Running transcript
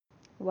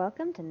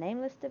Welcome to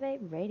Nameless Debate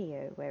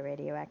Radio, where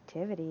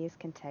radioactivity is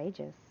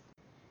contagious.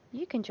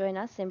 You can join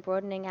us in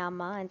broadening our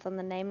minds on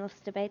the Nameless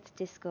Debates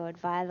Discord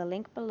via the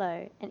link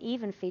below and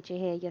even feature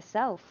here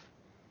yourself,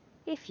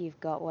 if you've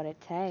got what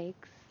it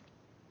takes.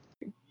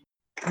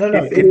 No,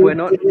 If we're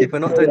not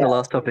doing the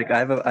last topic, I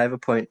have a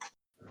point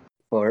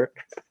for it.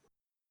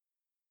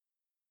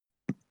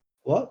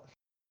 What?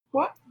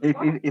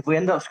 If we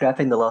end up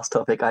scrapping the last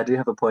topic, I do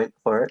have a point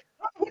for it.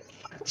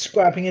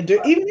 Scrapping it.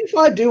 Even if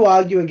I do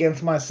argue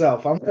against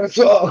myself, I'm gonna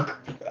talk.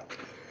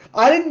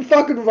 I didn't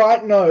fucking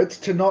write notes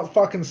to not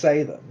fucking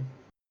say them.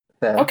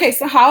 Fair. Okay,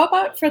 so how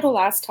about for the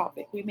last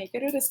topic, we make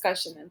it a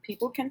discussion and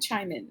people can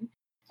chime in.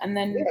 And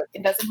then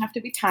it doesn't have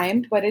to be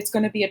timed, but it's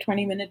going to be a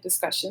 20-minute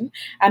discussion.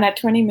 And at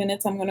 20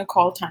 minutes, I'm going to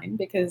call time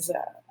because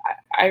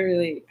I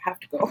really have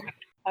to go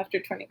after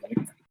 20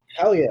 minutes.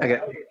 Hell yeah.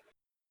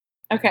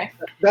 Okay.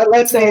 That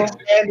lets me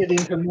expand it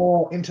into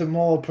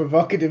more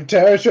provocative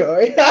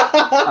territory.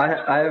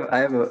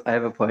 I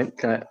have a point.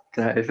 Can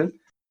I open?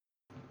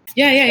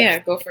 Yeah.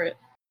 Go for it.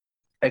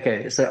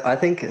 Okay, so I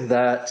think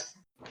that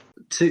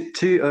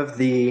two of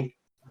the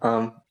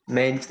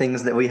main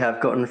things that we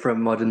have gotten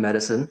from modern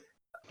medicine.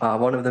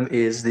 One of them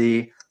is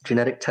the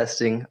genetic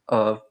testing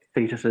of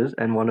fetuses,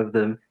 and one of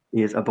them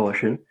is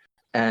abortion.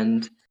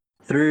 And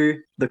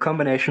through the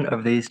combination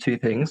of these two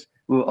things,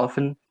 we'll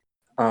often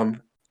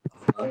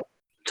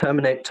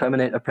terminate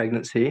a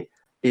pregnancy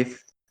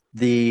if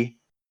I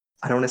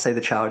don't want to say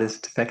the child is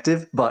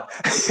defective, but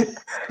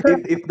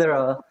if there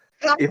are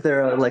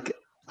like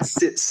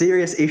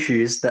serious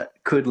issues that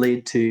could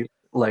lead to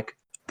like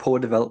poor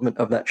development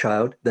of that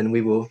child, then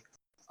we will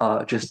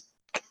just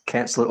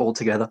cancel it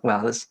altogether.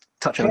 Wow, let's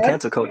touch on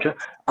cancel culture.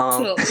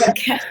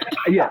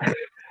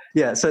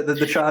 Yeah. So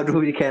the child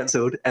will be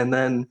cancelled, and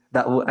then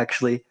that will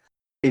actually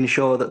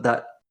ensure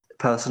that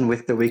person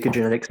with the weaker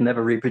genetics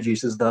never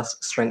reproduces, thus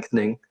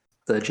strengthening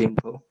the gene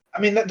pool. I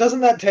mean,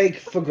 doesn't that take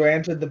for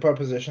granted the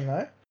proposition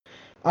though?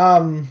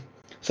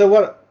 So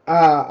what?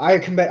 I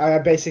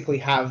basically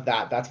have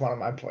that. That's one of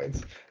my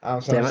points.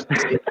 So Damn it.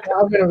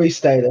 I'm going to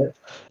restate it.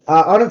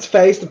 On its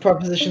face, the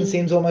proposition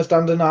seems almost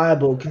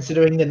undeniable,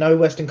 considering that no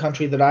Western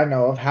country that I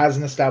know of has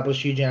an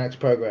established eugenics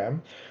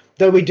program.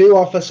 Though we do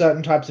offer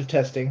certain types of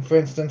testing, for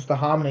instance, the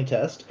Harmony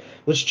test,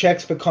 which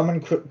checks for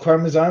common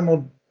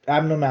chromosomal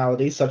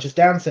abnormalities such as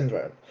Down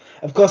syndrome.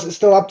 Of course, it's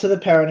still up to the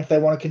parent if they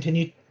want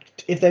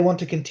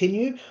to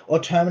continue or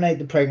terminate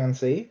the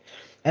pregnancy.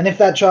 And if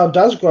that child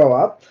does grow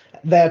up,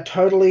 they're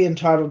totally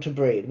entitled to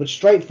breed, which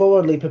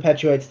straightforwardly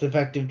perpetuates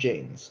defective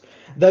genes.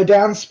 Though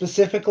Down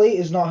specifically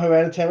is not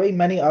hereditary,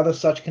 many other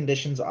such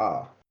conditions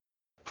are.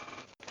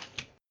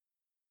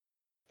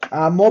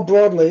 More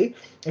broadly,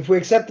 if we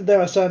accept that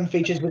there are certain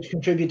features which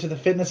contribute to the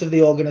fitness of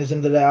the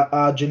organism that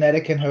are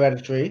genetic and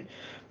hereditary,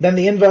 then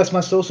the inverse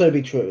must also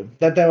be true,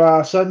 that there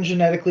are certain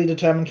genetically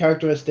determined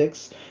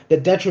characteristics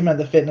that detriment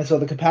the fitness or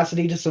the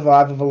capacity to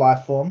survive of a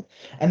life form,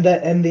 and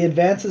the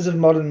advances of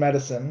modern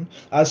medicine,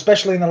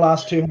 especially in the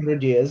last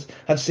 200 years,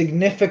 have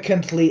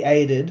significantly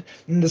aided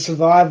in the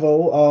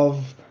survival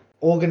of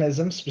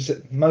organisms,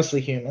 mostly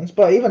humans,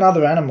 but even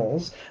other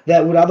animals,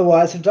 that would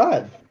otherwise have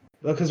died.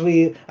 Because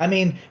we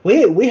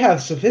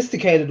have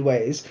sophisticated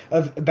ways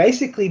of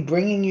basically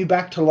bringing you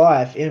back to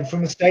life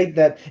from a state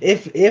that,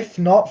 if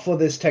not for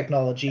this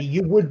technology,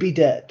 you would be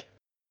dead.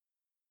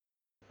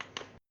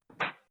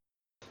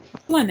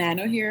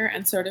 Nano here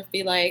and sort of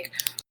be like,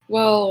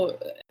 well,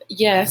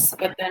 yes,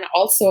 but then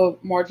also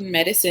modern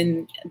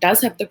medicine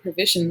does have the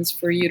provisions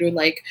for you to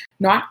like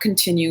not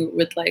continue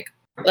with like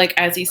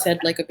as he said,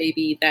 like a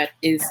baby that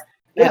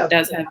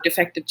does have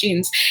defective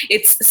genes.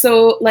 It's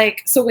so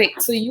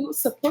you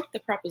support the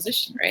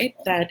proposition, right?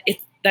 That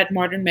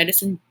modern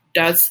medicine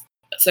does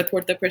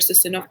support the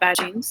persistence of bad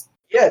genes?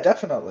 Yeah,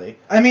 definitely.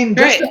 I mean,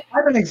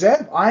 I'm an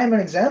example. I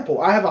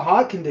have a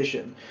heart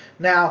condition.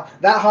 Now,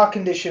 that heart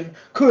condition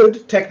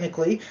could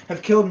technically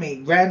have killed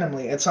me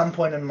randomly at some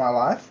point in my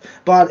life,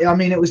 but I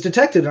mean, it was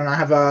detected, and I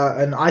have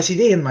an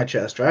ICD in my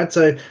chest, right?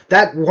 So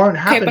that won't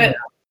happen now.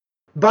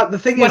 But the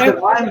thing is that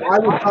I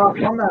would pass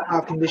on that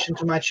heart condition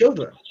to my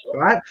children,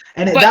 right?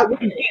 And that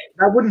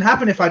wouldn't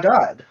happen if I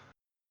died.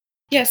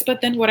 Yes,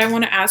 but then what I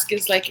want to ask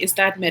is like, is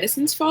that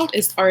medicine's fault,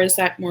 or is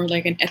that more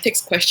like an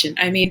ethics question?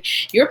 I mean,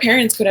 your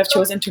parents could have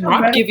chosen to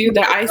not give you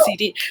the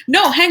ICD.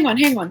 No, hang on.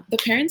 The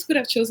parents could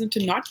have chosen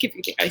to not give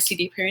you the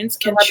ICD. Parents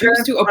can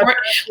choose to abort.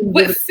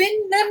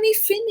 Let me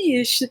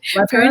finish.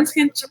 Parents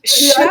can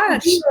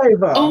shush.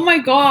 Oh my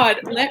God,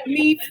 let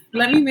me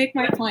make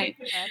my point.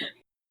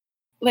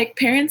 Like,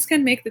 parents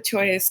can make the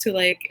choice to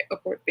like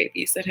abort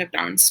babies that have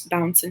Down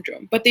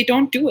syndrome, but they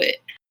don't do it.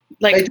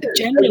 Like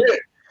generally.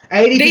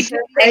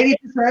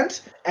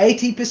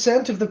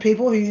 80% of the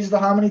people who use the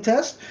Harmony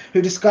test,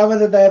 who discover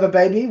that they have a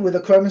baby with a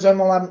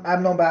chromosomal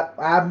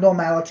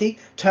abnormality,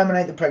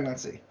 terminate the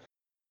pregnancy.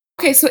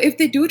 Okay, so if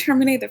they do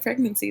terminate the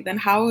pregnancy, then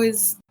how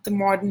is the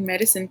modern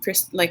medicine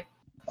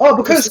Oh,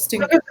 because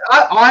persisting.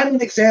 I'm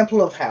an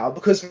example of how,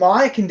 because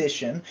my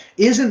condition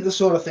isn't the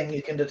sort of thing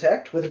you can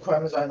detect with a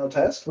chromosomal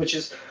test, which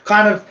is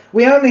kind of,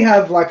 we only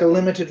have like a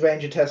limited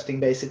range of testing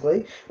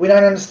basically. We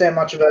don't understand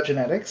much about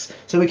genetics,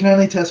 so we can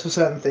only test for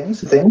certain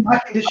things. My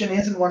condition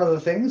isn't one of the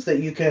things that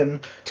you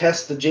can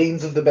test the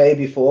genes of the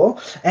baby for,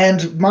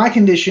 and my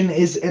condition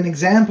is an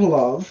example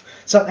of,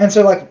 so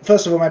like,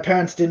 first of all, my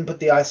parents didn't put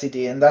the ICD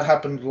in, that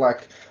happened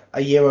like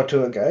a year or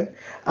two ago.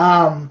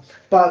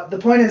 But the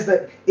point is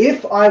that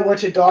if I were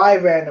to die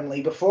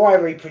randomly before I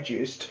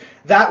reproduced,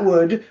 that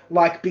would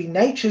like be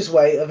nature's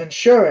way of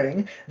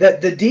ensuring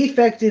that the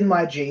defect in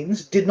my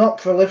genes did not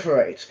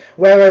proliferate.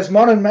 Whereas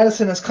modern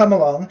medicine has come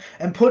along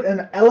and put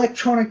an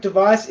electronic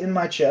device in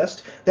my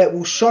chest that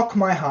will shock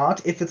my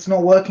heart if it's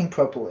not working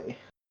properly.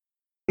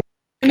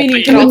 I mean,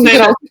 you could also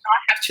not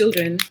have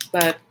children,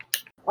 but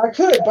I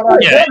could, but I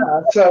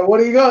don't. So what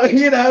do you got?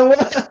 You know.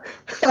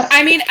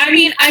 I mean.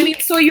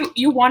 So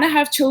you want to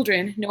have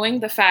children, knowing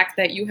the fact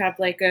that you have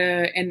like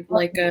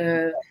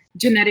a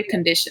genetic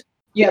condition.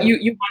 You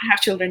want to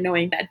have children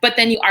knowing that, but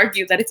then you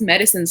argue that it's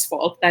medicine's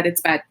fault that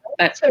it's bad,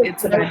 that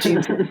it's a bad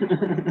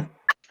gene.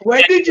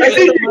 When did you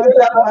say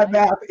that out of my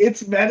mouth?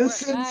 It's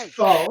medicine's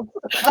fault.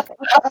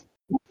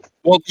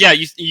 Well, yeah,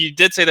 you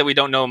did say that we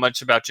don't know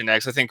much about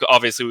genetics. I think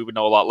obviously we would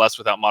know a lot less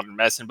without modern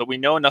medicine, but we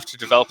know enough to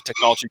develop a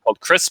technology called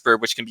CRISPR,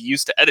 which can be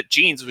used to edit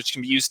genes, which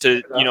can be used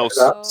to,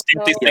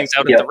 stamp these things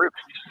out at the root.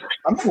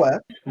 I'm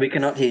aware. We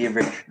cannot hear you,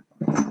 Rich.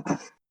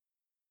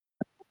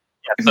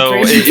 So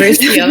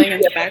Grace yelling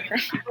in the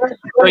background.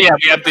 So yeah,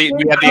 we have the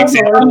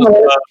example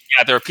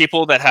of, there are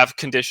people that have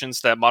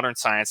conditions that modern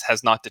science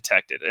has not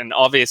detected, and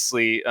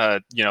obviously,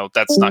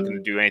 that's not going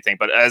to do anything.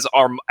 But as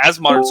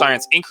modern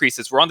science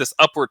increases, we're on this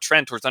upward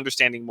trend towards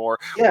understanding more.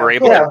 We're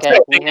able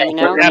to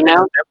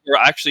we're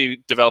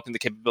actually developing the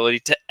capability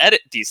to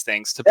edit these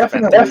things to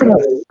prevent them.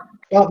 Definitely.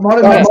 I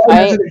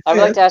would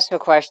like to ask a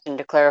question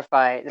to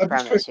clarify the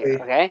premise here.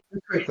 Okay,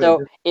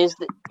 so is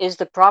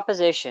the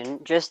proposition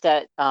just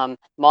that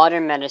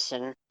modern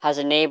medicine has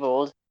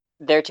enabled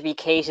there to be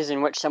cases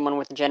in which someone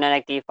with a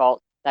genetic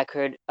default that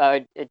could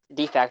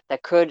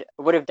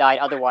would have died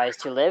otherwise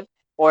to live,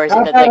 or is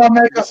it that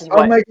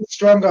I'll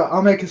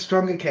make a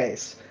stronger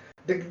case.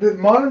 The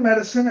modern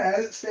medicine,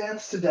 as it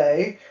stands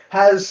today,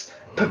 has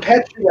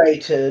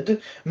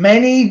perpetuated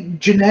many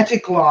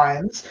genetic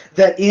lines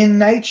that in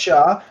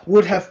nature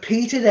would have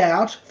petered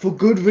out for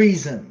good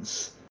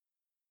reasons.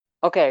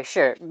 Okay,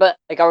 sure, but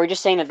like, are we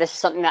just saying that this is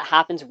something that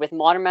happens with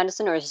modern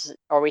medicine, or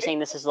are we saying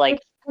this is like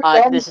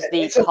this is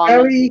the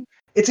common?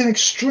 It's an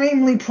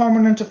extremely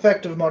prominent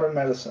effect of modern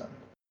medicine.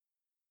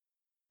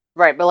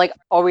 Right, but like,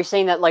 are we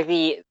saying that like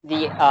the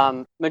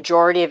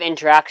majority of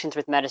interactions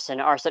with medicine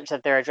are such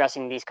that they're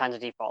addressing these kinds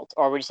of defaults,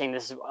 or are we just saying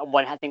this is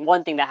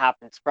one thing that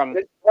happens from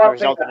the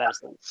result of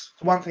medicine?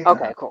 One thing.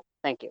 Okay, cool.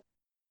 Thank you.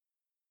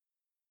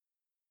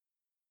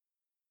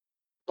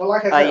 Well,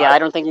 like I said, I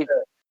don't think you.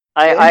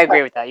 I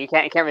agree with that. You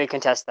can't really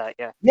contest that.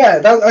 Yeah. Yeah,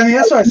 that's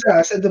what I said.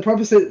 I said the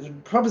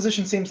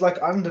proposition seems like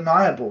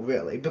undeniable,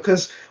 really,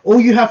 because all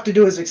you have to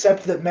do is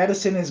accept that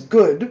medicine is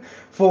good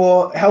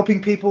for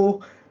helping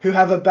people who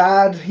have a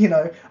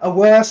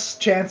worse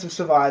chance of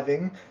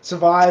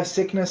survive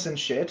sickness and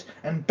shit,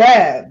 and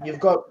bam, you've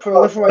got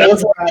proliferation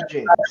of bad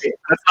genes.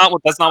 That's not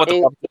what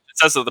the proposition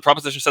says. So the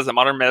proposition says that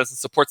modern medicine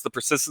supports the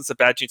persistence of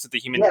bad genes of the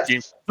human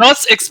gene,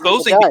 thus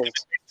exposing the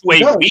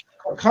to a weak.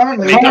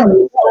 Currently, there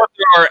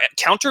are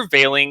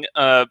countervailing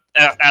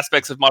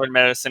aspects of modern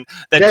medicine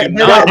that do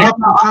not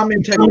come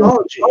in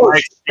technology.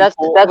 Wait. I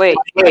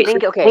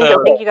think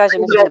you guys are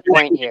missing the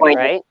point here,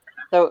 right?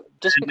 So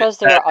just because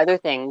there are other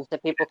things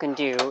that people can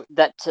do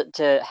that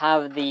to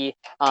have the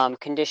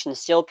condition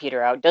still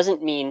peter out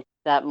doesn't mean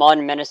that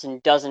modern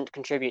medicine doesn't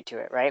contribute to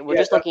it, right? We're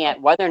just looking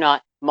at whether or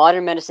not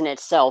modern medicine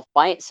itself,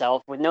 by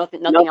itself, with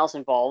nothing else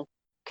involved,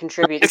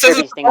 contributes to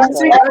these things.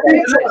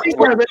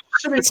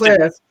 To be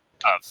clear,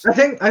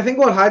 I think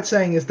what Hyde's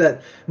saying is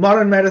that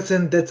modern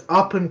medicine that's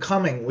up and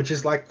coming, which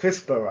is like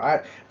CRISPR,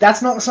 right?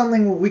 That's not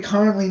something we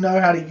currently know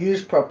how to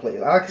use properly.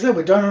 Like I said,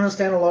 we don't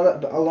understand a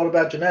lot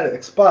about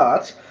genetics,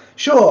 but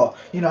sure,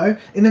 in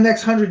the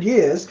next 100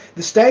 years,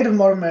 the state of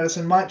modern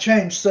medicine might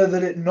change so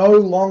that it no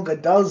longer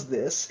does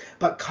this,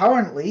 but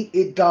currently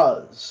it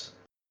does.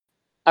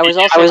 I was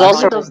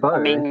also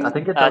I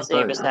think it does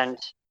both.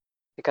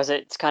 Because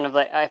it's kind of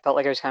like, I felt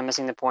like I was kind of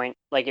missing the point.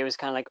 Like, it was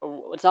kind of like,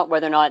 it's not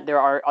whether or not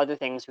there are other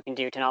things we can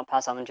do to not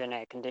pass on the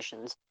genetic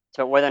conditions,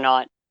 but whether or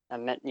not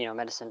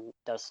medicine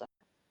does so.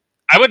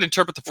 I would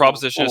interpret the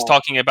proposition as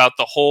talking about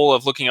the whole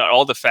of looking at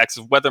all the facts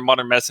of whether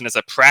modern medicine as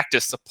a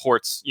practice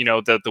supports,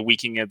 the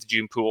weakening of the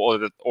gene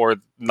pool or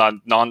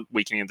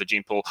non-weakening of the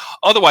gene pool.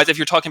 Otherwise, if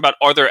you're talking about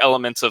are there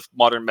elements of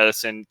modern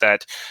medicine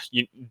that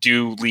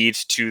do lead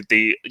to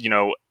the,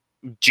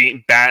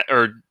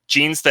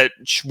 genes that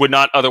would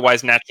not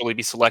otherwise naturally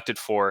be selected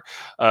for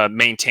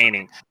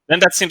maintaining, then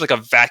that seems like a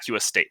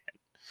vacuous statement.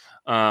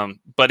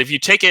 But if you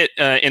take it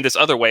in this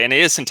other way, and it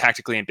is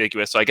syntactically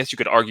ambiguous, so I guess you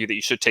could argue that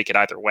you should take it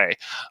either way.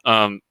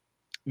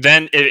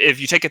 then if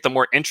you take it the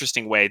more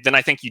interesting way, then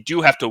I think you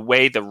do have to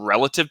weigh the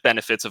relative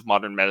benefits of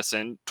modern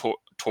medicine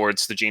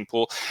towards the gene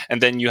pool,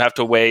 and then you have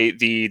to weigh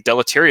the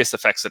deleterious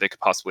effects that it could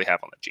possibly have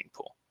on the gene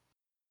pool.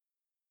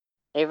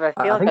 Ava,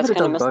 I feel I like think that's that it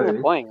kind of does missing the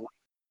both. point.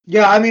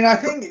 Yeah, I mean, I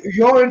think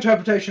your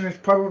interpretation is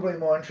probably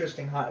more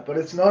interesting, Hype, but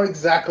it's not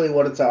exactly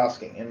what it's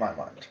asking in my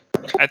mind.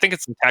 I think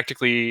it's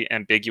syntactically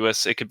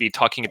ambiguous. It could be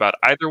talking about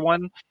either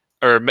one,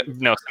 or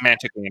no,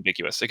 semantically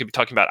ambiguous. It could be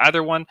talking about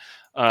either one.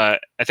 I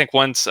think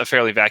one's a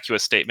fairly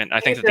vacuous statement. I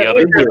think that the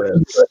other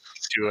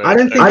I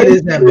don't think it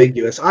is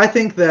ambiguous. I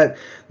think that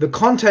the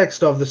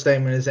context of the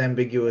statement is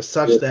ambiguous,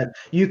 such that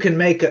you can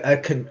make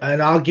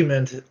an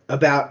argument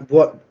about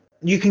what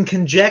you can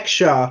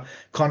conjecture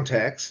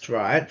context,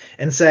 right?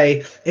 And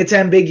say it's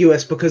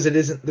ambiguous because it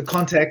isn't the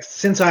context,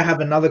 since I have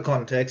another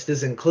context,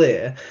 isn't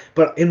clear.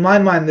 But in my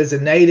mind, there's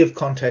a native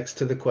context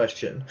to the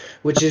question,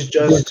 which is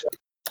just,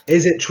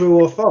 is it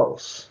true or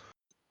false?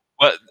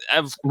 Well,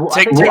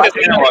 take this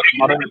analog.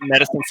 Modern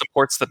medicine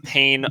supports the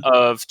pain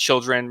of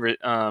children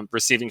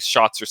receiving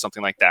shots or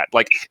something like that.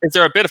 Like, is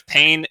there a bit of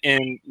pain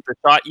in the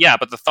shot? Yeah,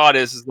 but the thought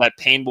is that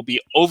pain will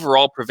be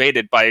overall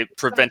pervaded by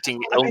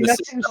preventing illnesses.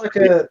 That seems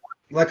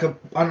like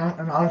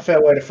an unfair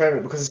way to frame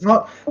it, because it's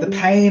not the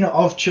pain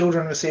of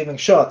children receiving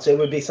shots. It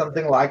would be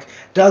something like,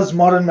 does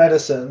modern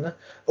medicine,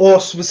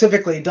 or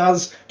specifically,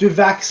 do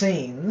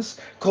vaccines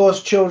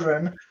cause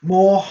children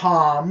more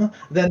harm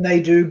than they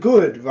do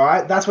good,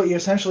 right? That's what you're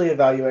essentially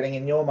evaluating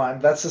in your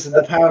mind. That's just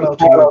the parallel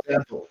to your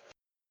example.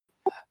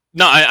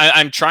 No,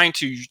 I'm trying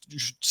to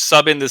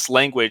sub in this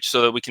language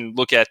so that we can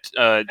look at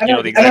the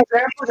example exact.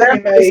 that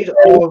you made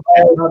of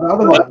the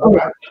other one,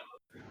 right,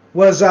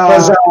 was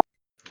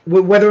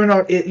whether or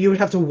not you would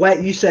have to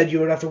weigh. You said you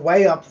would have to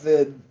weigh up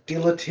the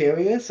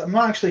deleterious. I'm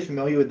not actually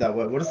familiar with that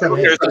word. What does that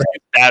mean?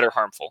 Bad or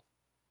harmful?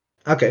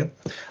 Okay.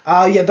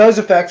 Yeah, those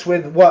effects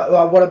with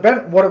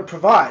what it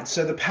provides.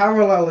 So the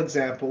parallel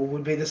example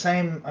would be the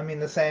same. I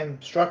mean, the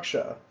same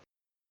structure.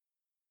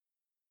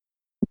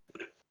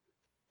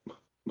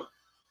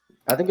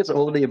 I think it's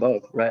all of the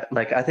above, right?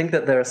 Like, I think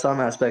that there are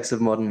some aspects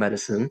of modern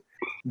medicine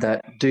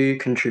that do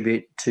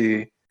contribute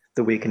to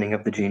the weakening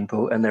of the gene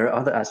pool, and there are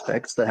other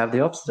aspects that have the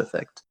opposite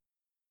effect.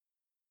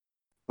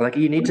 Like,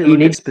 you need to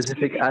look at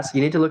specific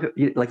you need to look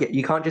at,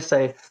 you can't just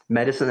say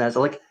medicine as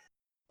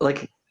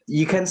like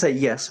you can say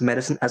yes,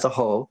 medicine as a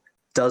whole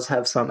does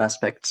have some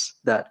aspects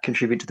that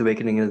contribute to the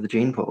weakening of the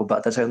gene pool,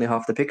 but that's only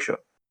half the picture.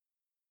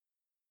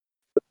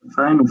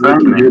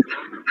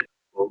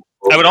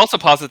 I would also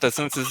posit that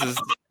since this is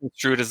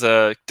construed as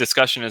a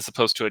discussion as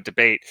opposed to a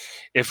debate,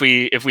 if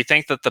we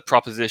think that the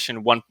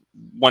proposition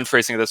one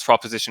phrasing of this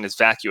proposition is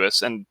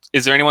vacuous, and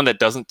is there anyone that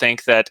doesn't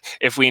think that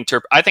if we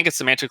interpret, I think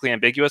it's semantically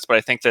ambiguous, but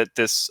I think that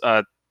this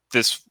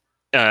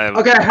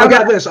okay, how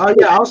about this?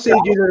 I'll see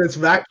you that it's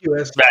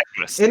vacuous.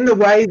 Vacuous. In the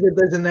way that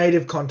there's a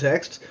native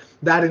context,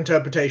 that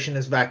interpretation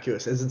is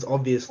vacuous, as it's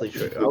obviously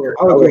true.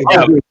 I'll agree.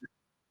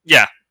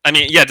 Yeah. I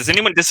mean, yeah, does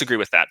anyone disagree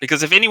with that?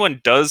 Because if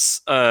anyone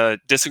does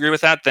disagree with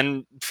that,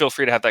 then feel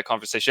free to have that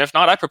conversation. If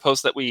not, I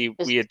propose that we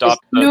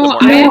adopt the more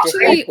I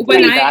actually,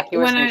 when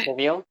I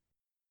trivial.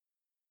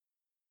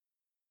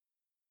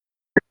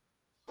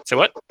 Say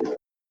what?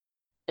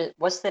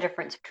 What's the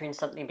difference between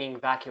something being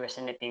vacuous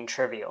and it being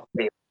trivial?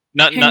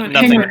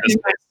 Nothing.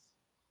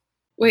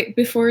 Wait,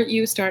 before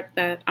you start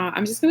that,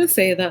 I'm just gonna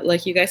say that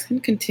like you guys can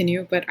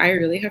continue, but I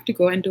really have to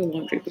go and do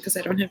laundry because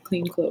I don't have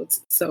clean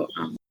clothes. So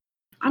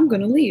I'm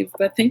gonna leave.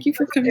 But thank you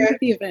for coming to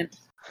the event.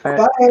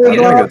 Bye. I'm gonna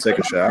go take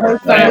a shower.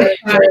 Bye.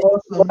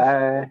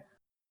 Bye.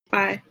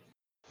 Bye.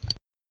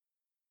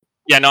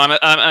 Yeah, no,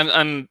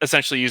 I'm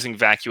essentially using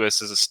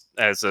vacuous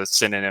as a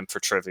synonym for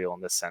trivial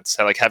in this sense,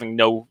 so, like having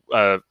no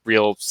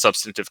real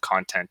substantive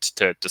content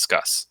to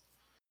discuss.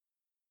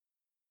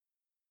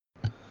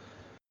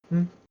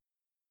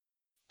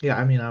 Yeah,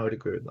 I mean, I would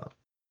agree with that.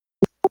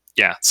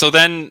 Yeah.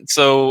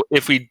 So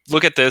if we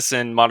look at this,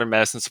 and modern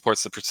medicine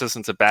supports the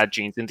persistence of bad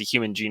genes in the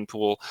human gene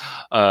pool,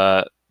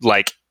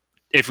 like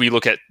if we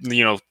look at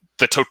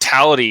the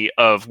totality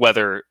of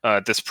whether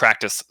this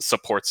practice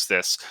supports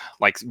this,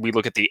 like we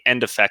look at the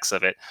end effects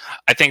of it,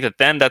 I think that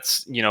then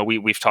that's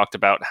we've talked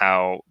about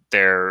how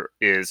there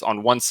is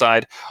on one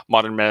side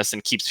modern medicine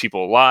keeps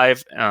people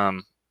alive.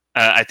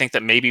 I think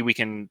that maybe we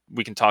can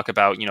talk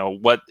about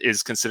what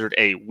is considered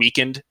a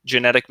weakened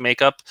genetic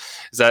makeup.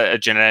 Is that a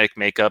genetic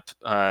makeup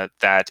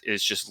that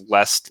is just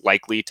less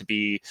likely to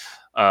be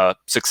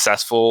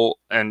successful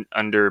and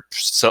under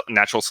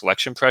natural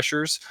selection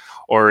pressures,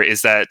 or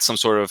is that some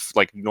sort of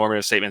like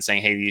normative statement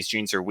saying, hey, these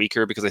genes are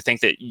weaker? Because I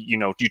think that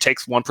you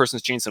take one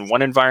person's genes in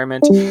one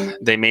environment,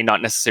 they may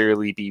not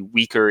necessarily be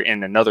weaker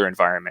in another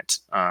environment.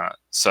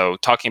 So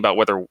talking about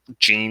whether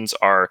genes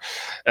are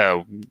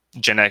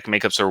genetic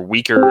makeups are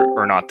weaker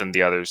or not than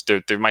the others,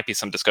 there might be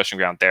some discussion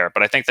ground there.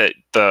 But I think that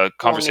the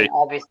conversation,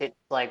 obviously, it's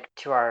like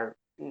to our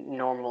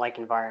normal like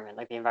environment,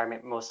 like the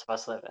environment most of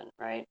us live in,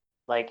 right?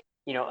 Like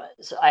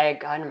so I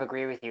kind of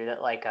agree with you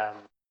that like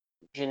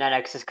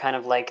genetics is kind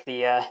of like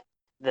the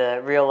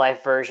the real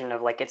life version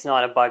of like it's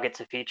not a bug,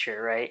 it's a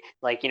feature, right?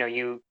 Like,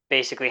 you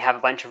basically have a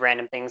bunch of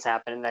random things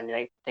happen and then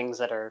like things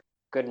that are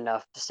good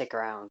enough to stick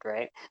around,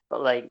 right?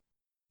 But like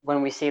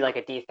when we see like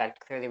a defect,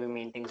 clearly we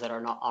mean things that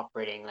are not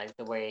operating like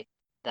the way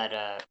that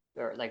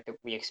or like that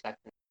we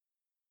expect them.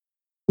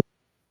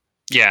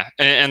 Yeah,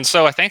 and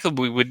so I think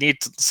we would need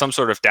some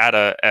sort of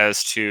data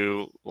as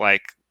to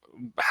like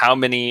how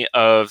many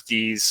of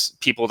these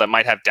people that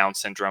might have Down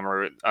syndrome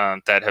or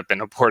that have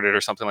been aborted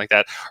or something like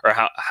that, or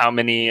how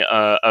many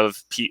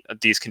of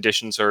these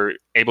conditions are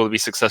able to be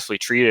successfully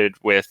treated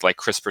with like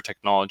CRISPR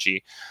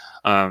technology,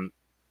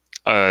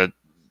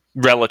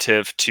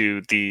 relative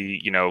to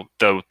the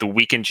the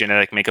weakened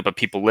genetic makeup of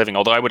people living.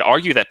 Although I would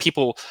argue that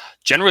people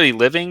generally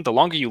living, the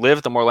longer you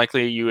live, the more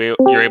likely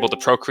you're able to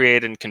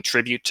procreate and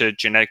contribute to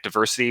genetic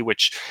diversity,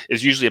 which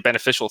is usually a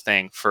beneficial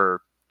thing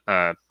for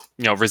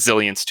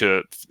resilience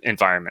to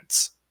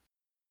environments.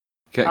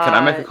 Can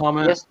I make a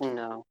comment? Yes and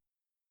no.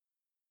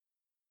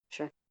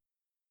 Sure.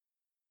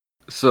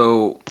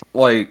 So,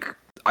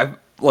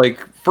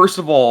 first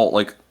of all,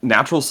 like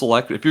natural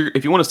select. If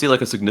you want to see like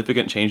a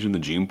significant change in the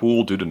gene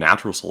pool due to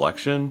natural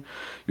selection,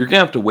 you're gonna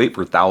have to wait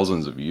for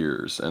thousands of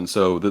years. And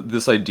so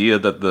this idea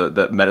that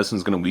that medicine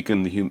is going to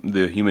weaken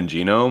the human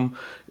genome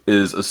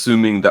is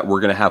assuming that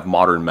we're going to have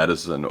modern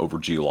medicine over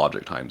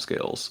geologic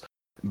timescales.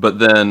 But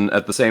then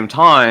at the same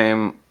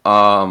time,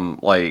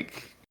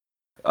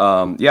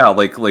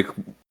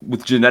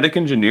 with genetic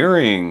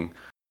engineering,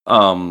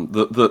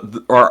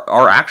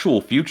 our actual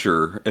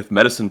future, if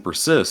medicine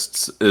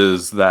persists,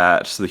 is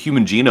that the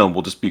human genome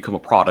will just become a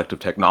product of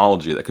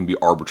technology that can be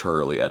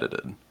arbitrarily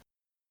edited.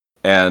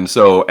 And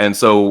so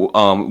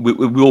we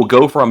will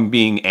go from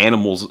being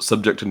animals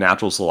subject to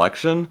natural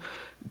selection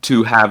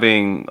to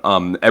having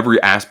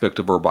every aspect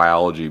of our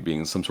biology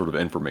being some sort of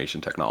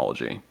information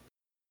technology.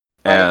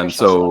 And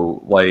so,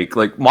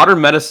 like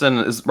modern medicine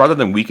is, rather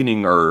than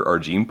weakening our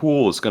gene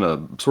pool, is going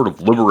to sort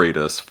of liberate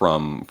us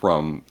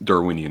from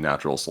Darwinian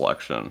natural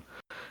selection.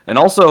 And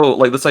also,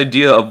 like this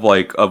idea of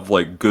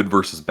good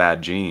versus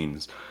bad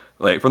genes.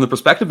 Like from the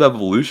perspective of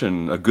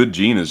evolution, a good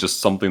gene is just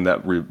something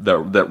that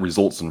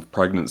results in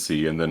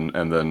pregnancy and then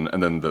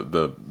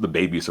the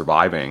baby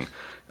surviving.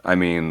 I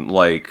mean,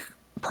 like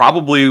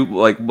probably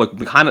like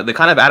the kind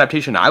of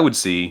adaptation I would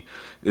see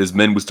is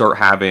men would start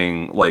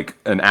having like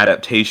an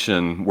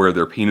adaptation where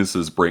their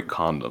penises break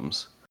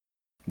condoms.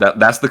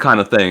 That's the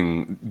kind of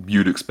thing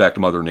you'd expect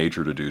Mother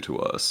Nature to do to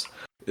us.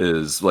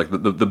 Is like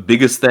the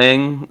biggest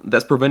thing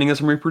that's preventing us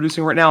from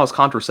reproducing right now is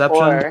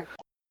contraception.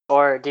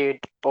 Or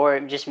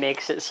it just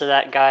makes it so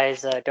that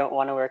guys don't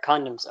want to wear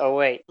condoms. Oh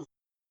wait.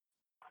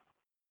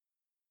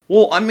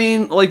 Well, I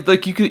mean,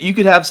 like you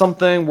could have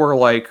something where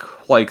like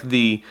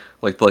the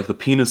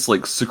penis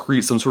like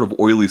secretes some sort of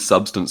oily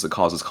substance that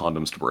causes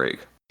condoms to break.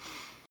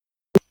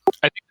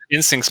 I think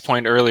Instinct's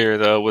point earlier,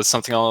 though, was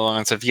something along the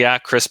lines of,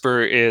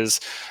 CRISPR is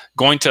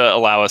going to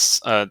allow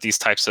us these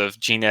types of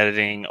gene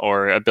editing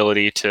or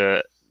ability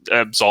to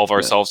absolve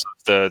ourselves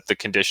of the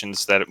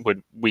conditions that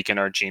would weaken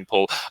our gene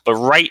pool. But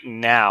right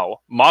now,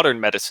 modern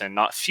medicine,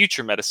 not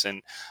future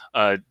medicine,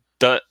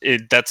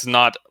 that's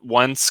not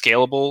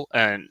scalable,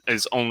 and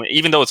is only,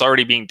 even though it's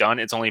already being done,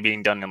 it's only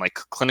being done in like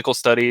clinical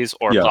studies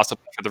or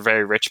possibly for the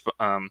very rich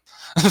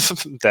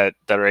that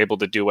are able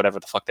to do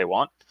whatever the fuck they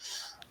want.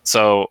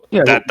 So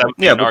but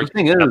the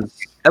thing is,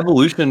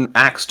 evolution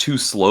acts too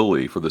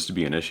slowly for this to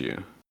be an issue.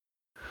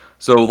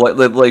 So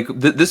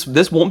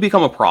this won't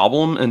become a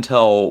problem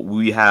until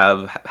we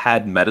have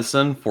had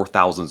medicine for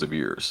thousands of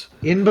years.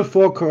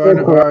 Before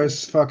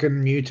coronavirus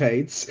fucking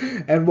mutates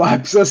and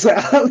wipes us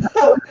out.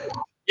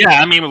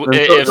 Yeah, I mean,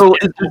 is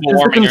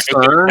the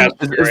concern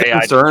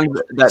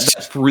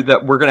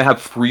that we're going to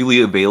have freely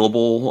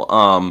available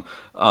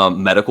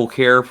medical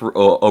care for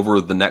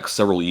over the next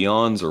several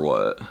eons, or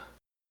what?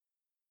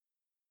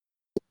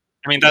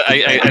 I mean,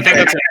 I think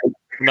that's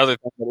another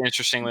thing that,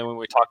 interestingly, when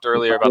we talked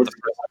earlier about the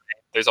first thing,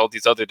 there's all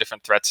these other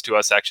different threats to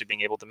us actually being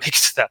able to make it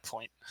to that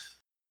point.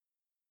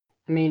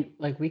 I mean,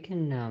 like we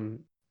can,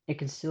 it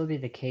can still be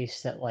the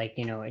case that like,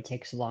 it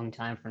takes a long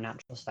time for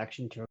natural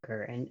selection to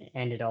occur,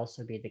 and it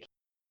also be the case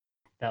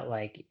that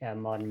like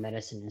modern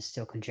medicine is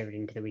still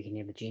contributing to the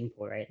weakening of the gene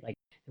pool, right? Like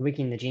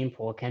weakening the gene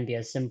pool can be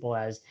as simple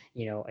as,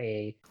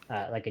 a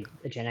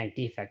genetic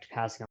defect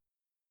passing on.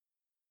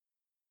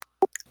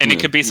 And it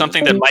could be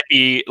something that might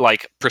be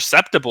like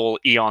perceptible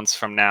eons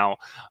from now,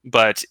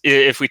 but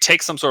if we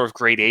take some sort of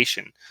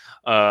gradation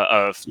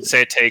of,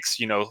 say, it takes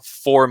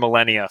 4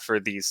 millennia for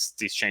these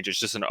changes,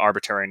 just an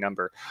arbitrary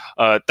number,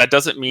 that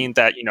doesn't mean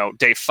that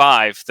day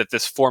 5 that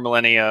this 4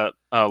 millennia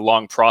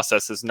long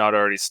process has not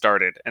already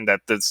started, and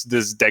that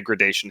this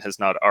degradation has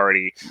not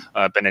already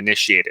been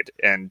initiated.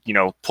 And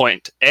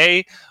point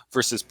A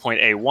versus point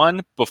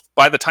A1,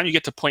 by the time you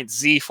get to point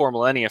Z 4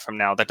 millennia from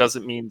now, that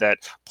doesn't mean that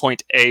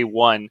point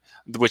A1,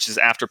 which is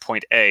after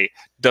point A,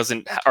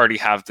 doesn't already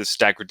have this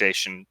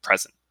degradation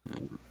present.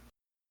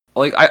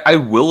 Like I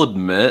will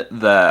admit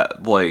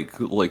that like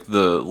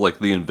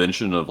the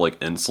invention of like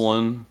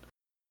insulin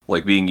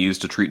like being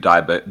used to treat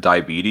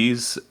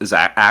diabetes is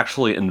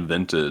actually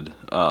invented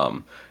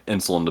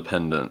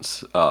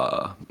insulin-dependent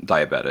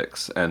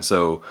diabetics, and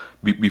so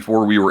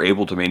before we were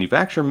able to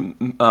manufacture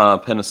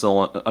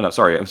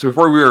penicillin, so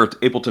before we were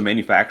able to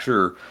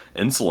manufacture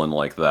insulin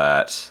like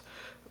that,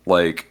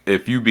 like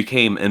if you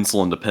became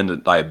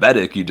insulin-dependent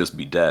diabetic, you'd just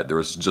be dead. There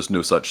was just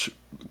no such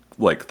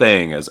like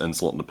thing as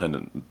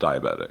insulin-dependent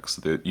diabetics.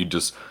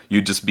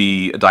 You'd just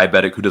be a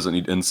diabetic who doesn't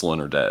need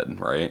insulin or dead,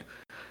 right?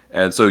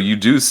 And so you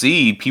do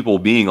see people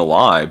being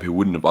alive who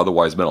wouldn't have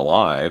otherwise been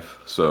alive.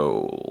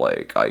 So,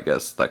 like, I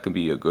guess that can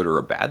be a good or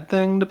a bad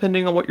thing,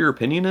 depending on what your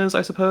opinion is,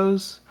 I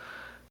suppose.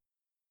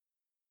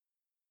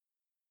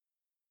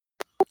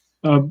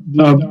 I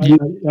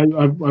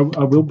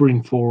will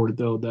bring forward,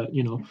 though, that,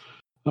 you know,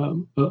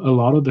 a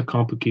lot of the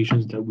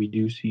complications that we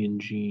do see in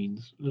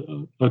genes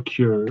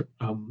occur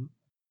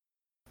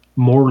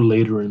more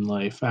later in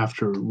life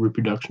after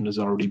reproduction has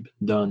already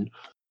been done.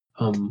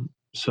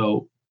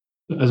 So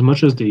as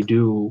much as they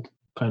do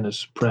kind of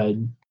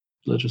spread,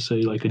 let's just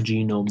say like a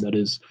genome that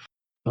is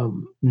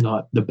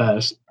not the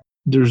best,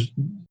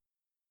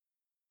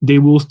 they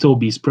will still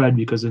be spread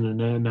because in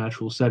a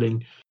natural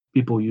setting,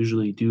 people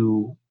usually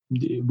do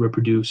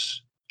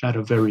reproduce at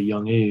a very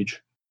young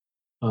age.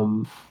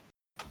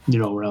 You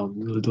know,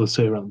 around, let's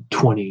say around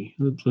 20,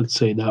 let's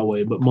say that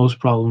way. But most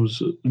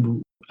problems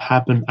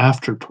happen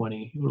after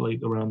 20, or like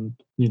around,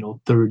 you know,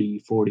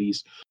 30,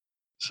 40s.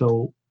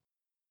 So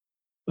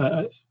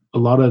a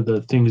lot of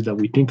the things that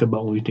we think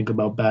about when we think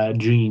about bad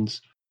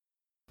genes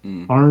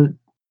aren't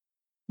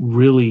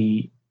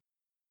really,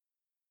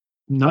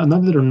 not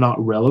that they're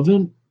not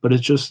relevant, but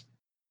it's just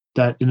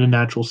that in a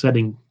natural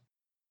setting,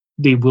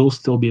 they will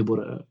still be able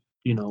to,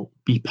 you know,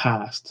 be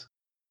passed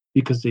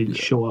because they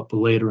show up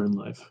later in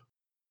life.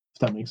 If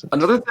that makes sense.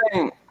 Another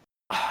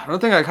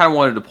thing I kind of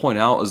wanted to point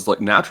out is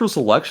like natural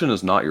selection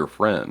is not your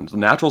friend.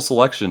 Natural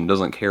selection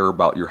doesn't care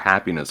about your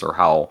happiness or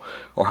how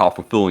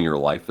fulfilling your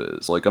life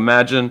is. Like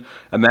imagine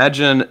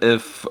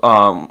if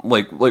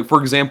like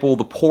for example,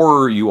 the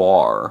poorer you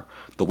are,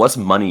 the less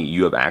money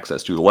you have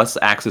access to, the less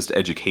access to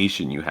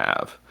education you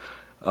have,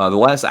 the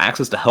less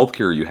access to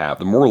healthcare you have,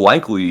 the more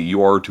likely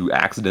you are to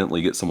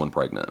accidentally get someone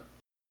pregnant.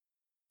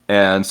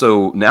 And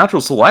so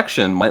natural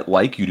selection might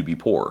like you to be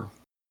poor.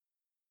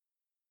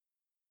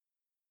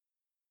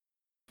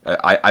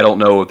 I don't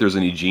know if there's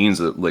any genes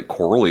that like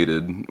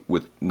correlated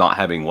with not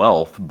having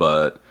wealth,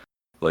 but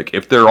like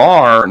if there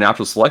are,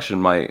 natural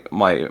selection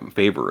might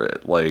favor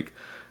it. Like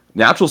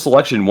natural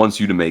selection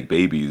wants you to make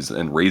babies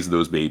and raise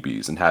those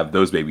babies and have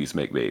those babies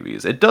make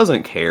babies. It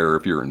doesn't care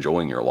if you're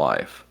enjoying your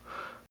life.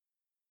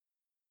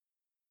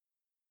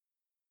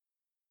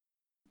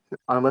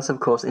 Unless, of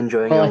course,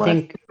 enjoying your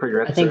life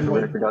progresses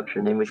over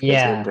reproduction, in which case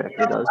it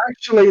directly does.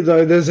 Actually,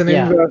 though, there's an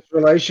inverse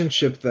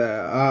relationship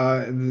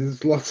there.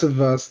 There's lots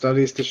of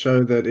studies to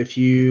show that if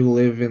you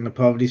live in a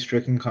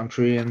poverty-stricken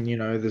country and, you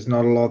know, there's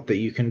not a lot that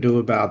you can do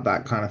about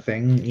that kind of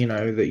thing, you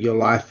know, that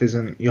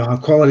your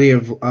quality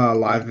of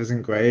life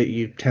isn't great,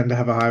 you tend to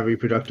have a high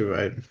reproductive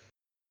rate.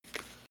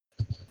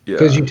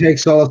 Because you take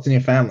solace in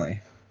your family.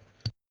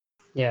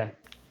 Yeah.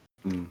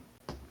 Mm.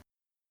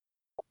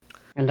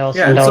 And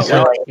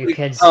also, your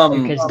kids die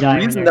when they're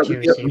the reason that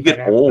we get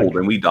better, old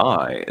and we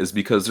die is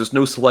because there's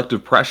no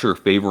selective pressure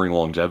favoring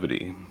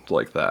longevity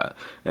like that,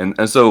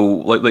 and so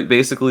like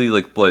basically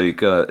like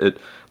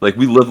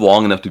we live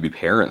long enough to be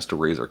parents to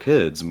raise our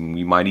kids, and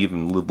we might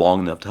even live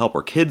long enough to help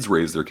our kids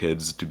raise their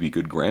kids to be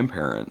good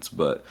grandparents.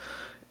 But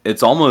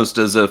it's almost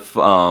as if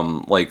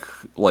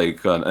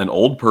an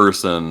old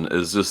person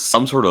is just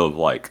some sort of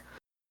like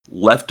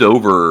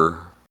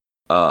leftover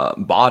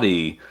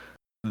body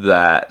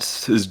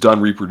that is done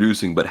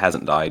reproducing but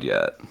hasn't died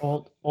yet.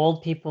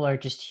 Old people are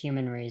just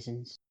human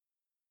raisins.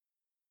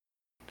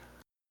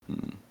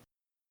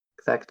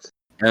 Fact.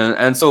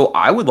 And so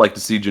I would like to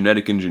see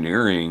genetic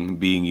engineering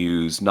being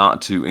used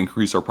not to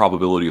increase our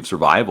probability of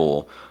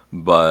survival,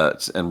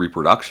 and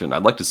reproduction.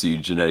 I'd like to see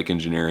genetic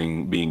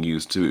engineering being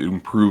used to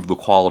improve the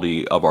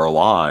quality of our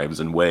lives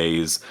in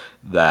ways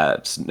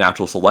that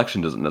natural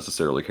selection doesn't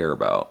necessarily care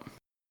about.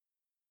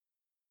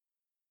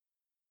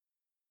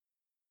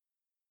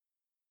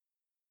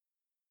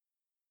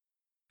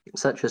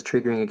 Such as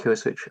triggering a kill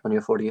switch on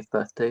your 40th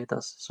birthday,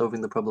 thus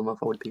solving the problem of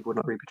old people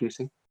not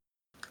reproducing.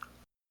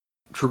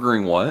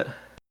 Triggering what?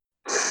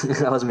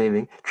 I was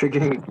memeing.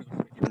 Triggering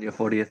on your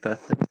 40th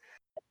birthday.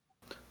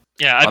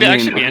 Yeah, I'd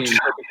actually be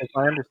interested because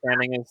my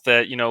understanding is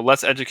that, you know,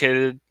 less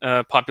educated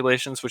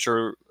populations, which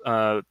are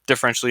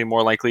differentially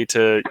more likely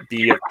to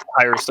be of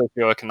higher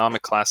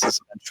socioeconomic classes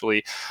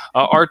eventually,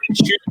 are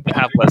choosing to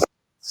have less.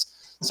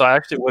 So I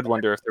actually would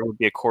wonder if there would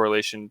be a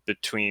correlation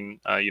between,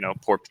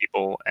 poor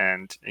people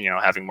and,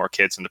 having more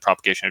kids and the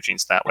propagation of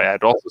genes that way.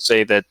 I'd also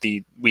say that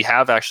we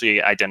have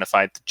actually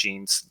identified the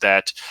genes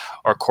that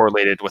are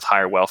correlated with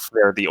higher wealth.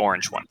 They're the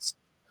orange ones.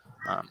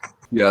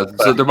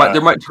 So there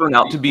might turn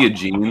out to be a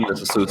gene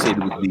that's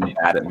associated with being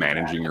bad at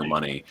managing your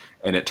money,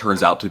 and it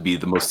turns out to be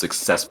the most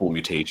successful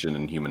mutation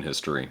in human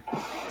history.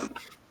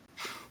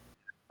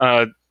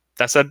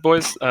 that said,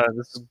 boys,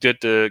 this is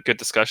good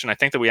discussion. I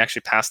think that we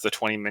actually passed the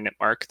 20-minute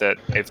mark.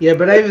 Yeah,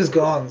 but Ava's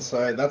gone,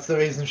 so that's the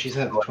reason she's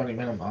at the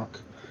 20-minute mark.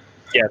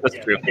 Yeah, that's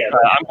true.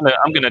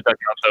 I'm gonna duck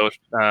out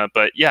though.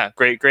 But yeah,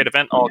 great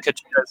event. I'll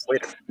catch you guys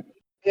later.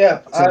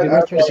 Yeah.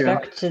 With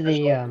respect to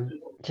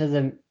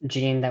the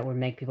gene that would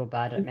make people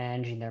bad at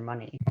managing their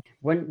money,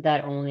 wouldn't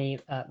that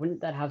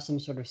have some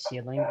sort of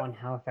ceiling on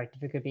how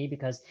effective it could be?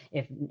 Because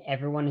if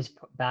everyone is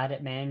bad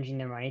at managing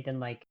their money, then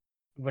like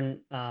wouldn't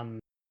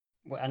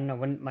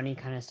wouldn't money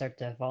kind of start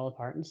to fall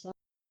apart and stuff?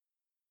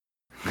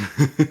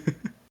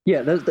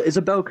 Yeah, it's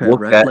a bell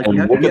curve, right? Like you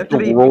have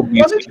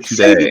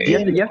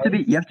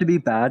to be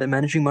bad at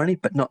managing money,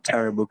 but not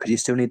terrible because you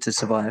still need to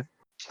survive.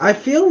 I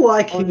feel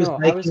like he was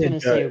making a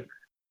joke.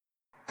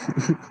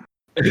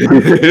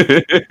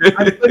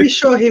 I'm pretty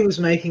sure he was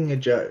making a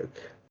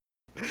joke.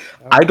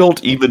 I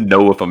don't even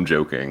know if I'm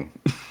joking.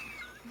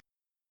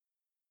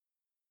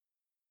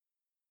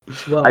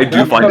 Well, I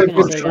do find it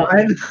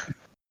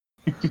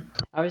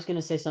I was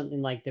gonna say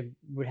something like there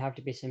would have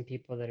to be some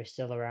people that are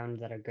still around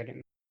that are good at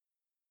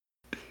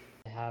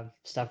to have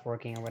stuff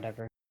working or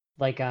whatever.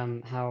 Like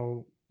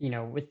how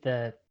with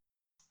the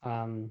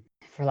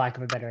for lack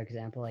of a better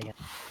example, I guess,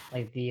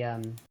 like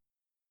the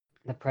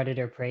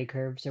predator prey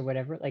curves or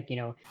whatever. Like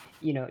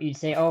you'd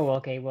say, oh,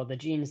 okay, well the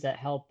genes that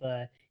help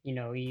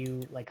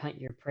you like hunt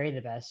your prey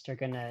the best are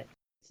gonna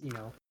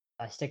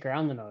stick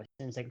around the most.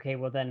 And it's like, okay,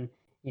 well then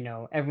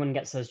everyone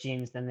gets those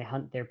genes, then they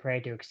hunt their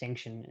prey to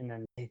extinction, and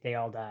then they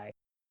all die.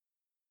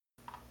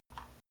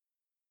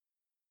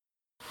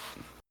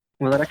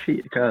 Well, that actually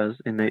occurs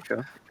in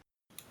nature.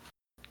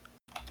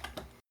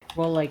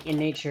 Well, like in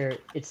nature,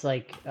 it's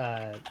like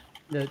the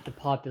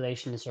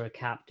population is sort of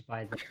capped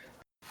by the.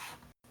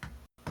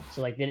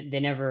 So like they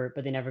never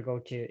go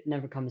to, it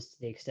never comes to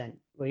the extent.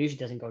 Well, it usually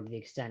doesn't go to the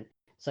extent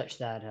such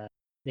that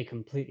they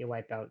completely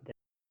wipe out the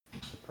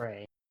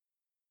prey.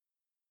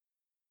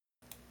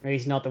 Or at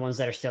least not the ones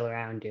that are still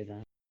around do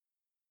that.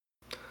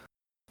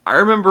 I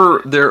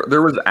remember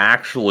there was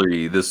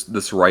actually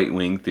this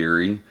right-wing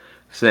theory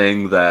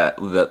saying that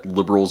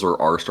liberals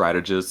are R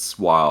strategists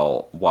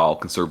while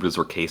conservatives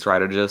are K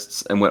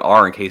strategists. And what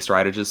R and K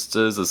strategists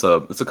is it's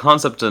a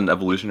concept in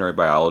evolutionary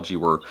biology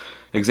where an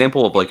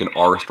example of like an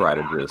R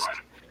strategist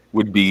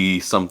would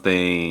be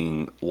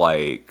something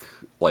like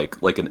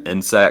an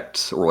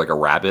insect or like a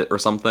rabbit or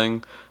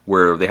something,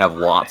 where they have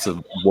lots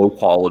of low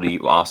quality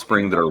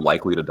offspring that are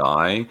likely to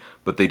die,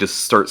 but they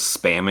just start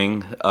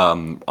spamming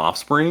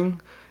offspring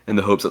in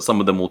the hopes that some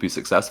of them will be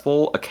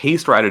successful. A K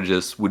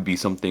strategist would be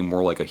something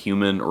more like a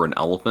human or an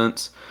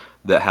elephant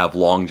that have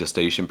long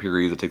gestation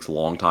periods. It takes a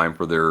long time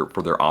for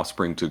their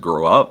offspring to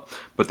grow up,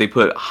 but they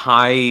put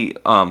high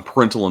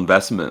parental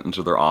investment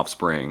into their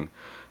offspring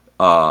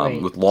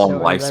with long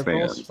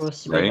lifespans.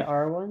 Supposed to right? be the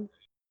R one?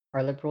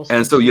 Are liberals?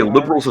 And so yeah,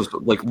 liberals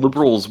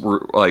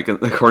were like,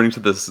 according to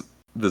this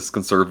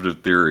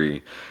conservative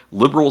theory,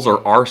 liberals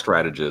are R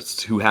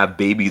strategists who have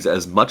babies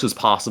as much as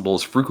possible,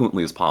 as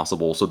frequently as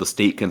possible, so the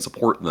state can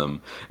support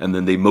them, and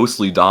then they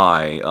mostly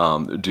die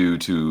due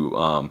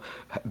to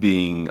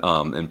being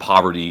in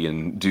poverty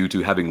and due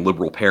to having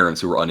liberal parents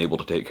who are unable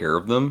to take care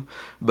of them.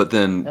 But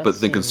then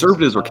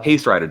conservatives are K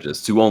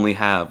strategists who only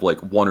have like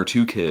 1 or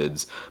 2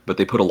 kids, but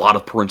they put a lot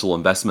of parental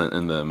investment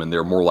in them, and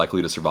they're more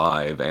likely to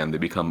survive, and they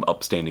become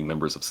upstanding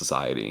members of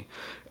society.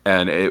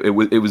 And it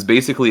was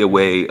basically a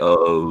way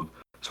of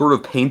sort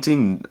of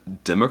painting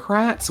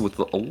Democrats with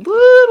a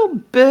little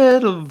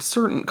bit of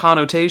certain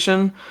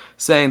connotation,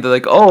 saying that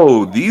like,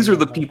 oh, these are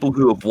the people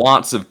who have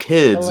lots of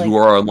kids who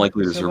are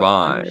unlikely to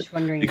survive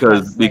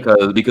because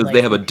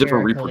they have a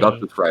different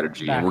reproductive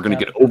strategy, and we're going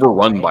to get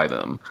overrun by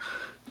them.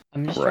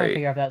 I'm just trying to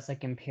figure out if that's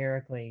like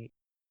empirically.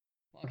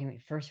 Okay,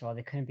 first of all,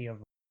 they couldn't be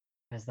over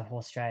because the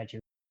whole strategy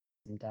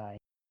would die.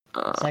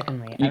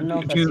 Secondly, I don't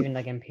know if that's even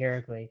like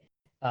empirically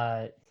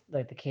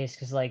like the case,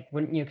 because like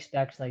wouldn't you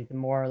expect like the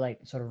more like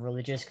sort of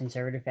religious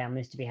conservative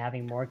families to be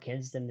having more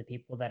kids than the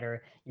people that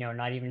are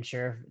not even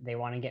sure if they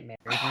want to get married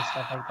and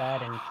stuff like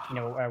that, and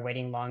are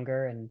waiting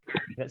longer, and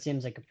that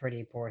seems like a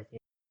pretty poor thing.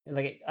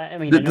 Like I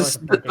mean, I know it's a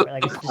poor thing, but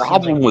like, the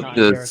problem with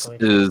this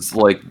is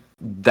like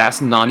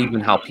that's not even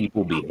how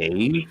people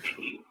behave.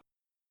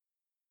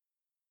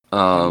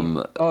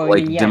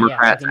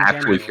 Democrats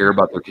actually care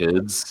about their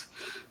kids.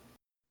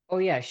 Oh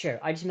yeah, sure.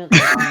 I just meant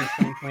like from the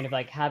standpoint of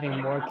like having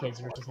more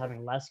kids versus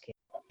having less kids.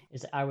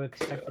 Is I would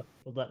expect the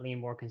people that lean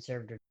more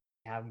conservative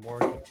to have more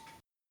kids.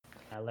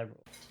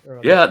 Liberals.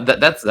 Yeah,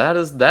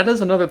 that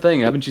is another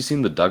thing. Haven't you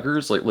seen the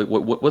Duggars? Like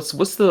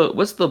what's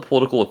the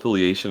political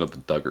affiliation of the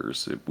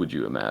Duggars? Would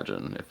you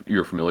imagine, if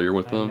you're familiar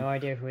with them? I have no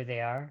idea who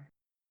they are.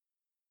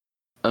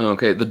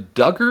 Okay, the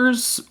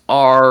Duggars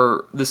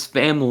are this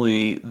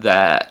family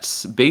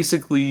that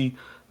basically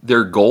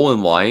their goal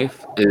in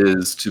life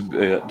is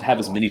to have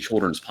as many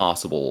children as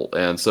possible.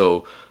 And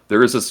so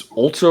there is this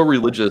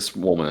ultra-religious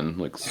woman,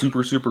 like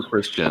super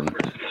Christian,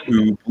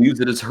 who believes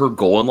it is her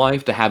goal in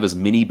life to have as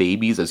many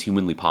babies as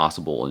humanly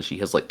possible. And she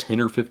has like 10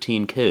 or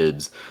 15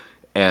 kids.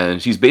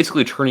 And she's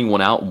basically churning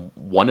one out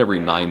one every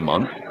 9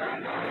 months.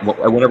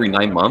 one every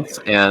 9 months,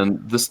 and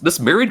this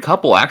married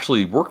couple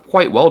actually work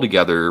quite well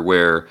together,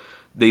 where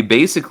they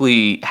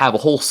basically have a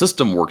whole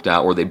system worked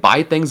out where they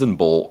buy things in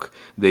bulk.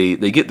 They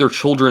get their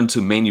children to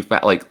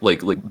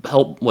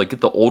help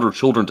get the older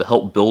children to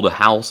help build a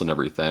house and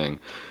everything.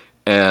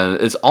 And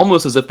it's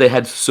almost as if they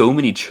had so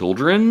many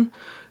children,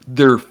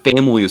 their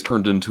family is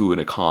turned into an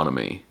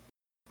economy.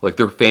 Like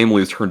their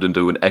family is turned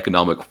into an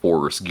economic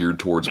force geared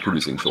towards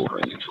producing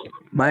children.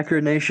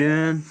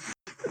 Micronation.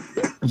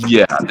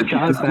 Yeah,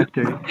 Child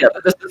factory. yeah.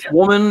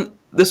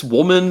 This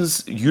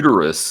woman's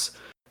uterus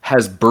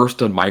has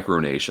burst a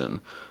micronation,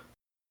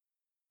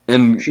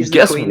 and She's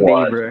guess the queen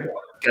what? bee, bro.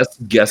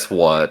 Guess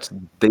what?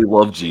 They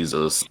love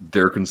Jesus.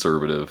 They're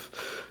conservative.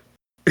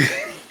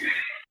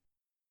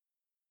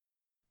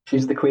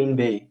 She's the queen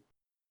bee.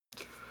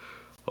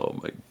 Oh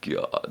my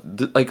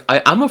god!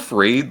 I'm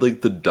afraid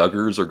like the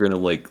Duggars are gonna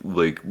like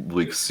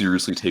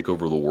seriously take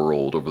over the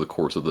world over the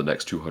course of the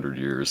next 200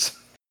 years.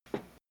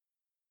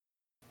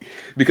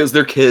 Because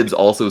their kids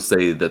also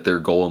say that their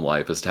goal in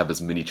life is to have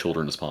as many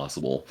children as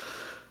possible.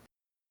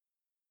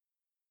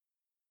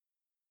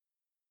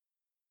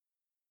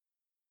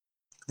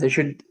 They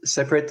should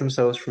separate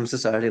themselves from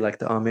society like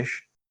the Amish.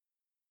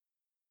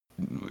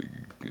 Oh my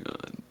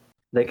god!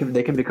 They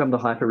can become the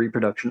hyper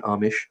reproduction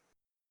Amish.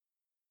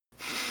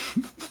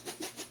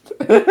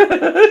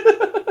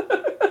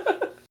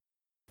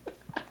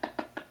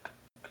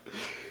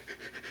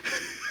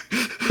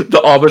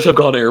 The Amish have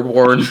gone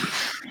airborne.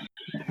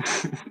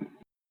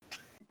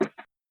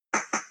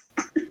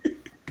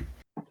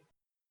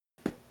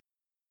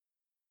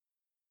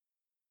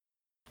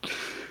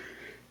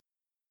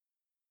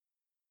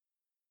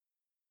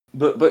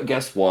 But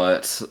guess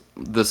what?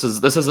 This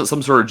isn't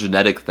some sort of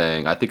genetic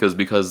thing. I think it was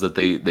because that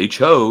they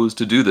chose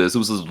to do this. It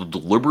was a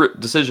deliberate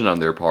decision on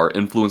their part,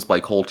 influenced by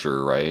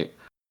culture, right?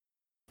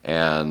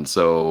 And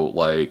so,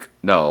 like,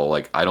 no,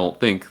 like, I don't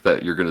think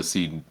that you're gonna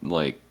see,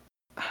 like...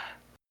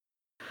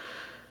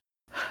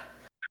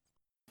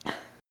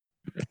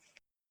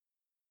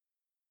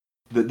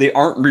 They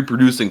aren't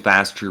reproducing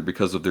faster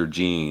because of their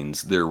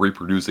genes. They're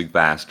reproducing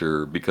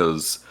faster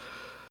because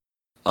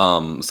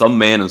some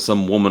man and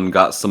some woman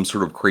got some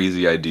sort of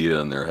crazy idea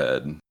in their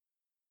head.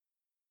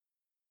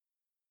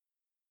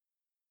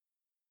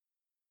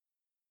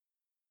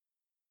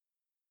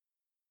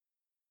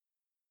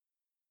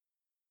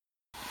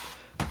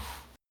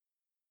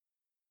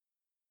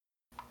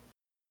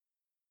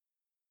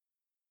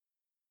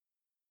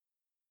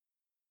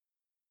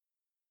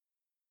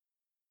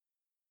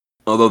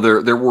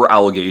 Although there were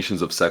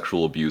allegations of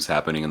sexual abuse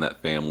happening in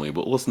that family,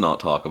 but let's not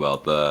talk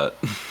about that.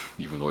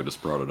 Even though I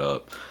just brought it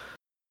up,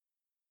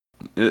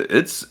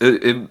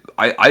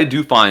 I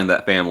do find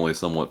that family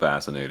somewhat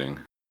fascinating.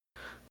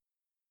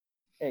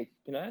 Hey,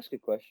 can I ask a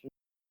question?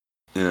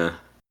 Yeah.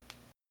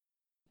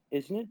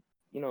 Isn't it,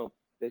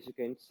 basic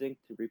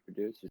instinct to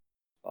reproduce is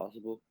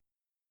possible?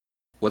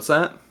 What's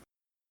that?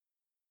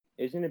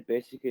 Isn't it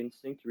basic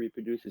instinct to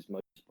reproduce as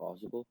much as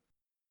possible?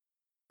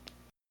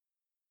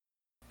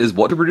 Is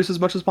what to produce as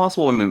much as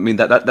possible? I mean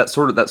that's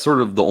sort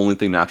of the only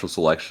thing natural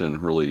selection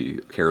really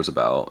cares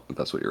about, if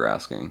that's what you're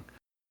asking.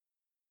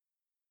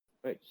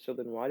 Right, so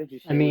then why did you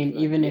say I it was mean, an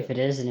even idea? if it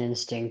is an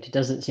instinct, it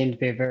doesn't seem to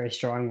be a very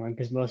strong one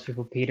because most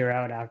people peter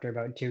out after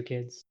about 2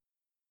 kids.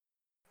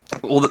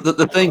 Well,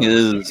 the thing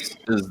is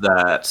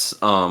that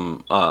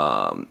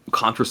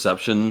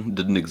contraception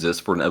didn't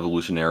exist for an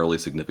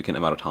evolutionarily significant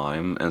amount of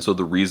time, and so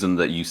the reason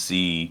that you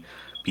see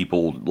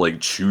people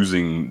like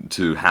choosing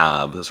to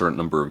have a certain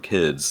number of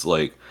kids,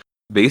 like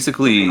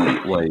basically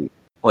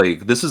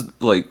like this is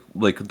like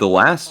the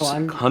last Well,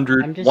 I'm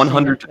 100 just saying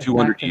 100 that to the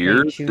 200 fact that they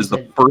years choose is the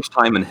it. first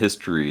time in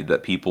history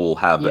that people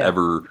have Yeah.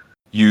 ever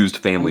used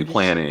family I'm just-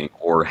 planning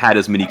or had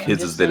as many I'm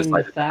kids just as they saying the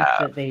decided to fact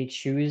have. that they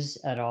choose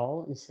at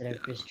all instead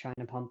of just trying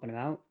to pump them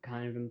out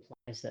kind of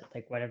implies that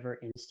like whatever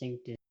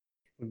instinct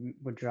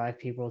would drive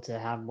people to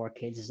have more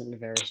kids isn't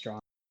very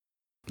strong.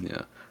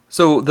 Yeah.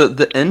 So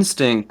the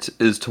instinct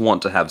is to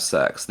want to have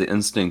sex. The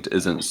instinct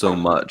isn't so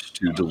much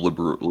to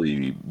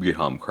deliberately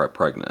become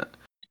pregnant.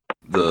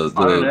 This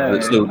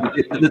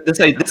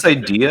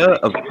idea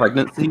of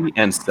pregnancy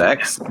and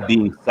sex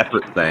being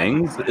separate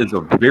things is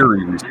a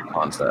very recent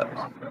concept.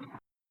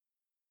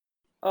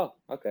 Oh,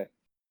 okay.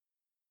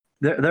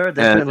 There are And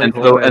definitely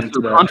so hormones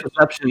that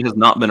contraception has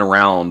not been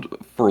around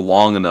for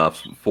long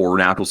enough for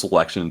natural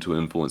selection to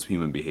influence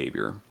human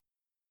behavior.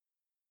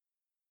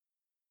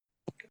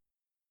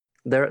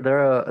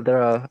 there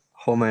are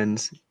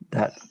hormones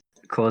that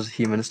cause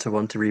humans to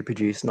want to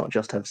reproduce, not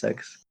just have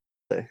sex.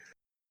 So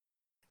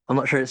I'm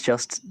not sure it's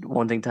just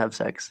wanting to have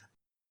sex.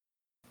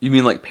 You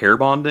mean like pair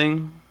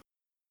bonding?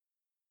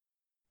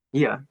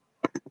 Yeah.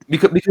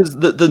 Because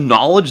the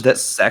knowledge that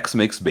sex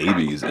makes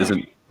babies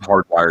isn't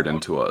hardwired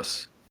into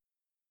us.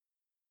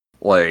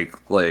 Like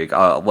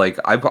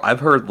I've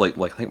heard like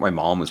I think my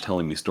mom was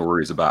telling me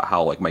stories about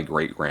how like my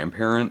great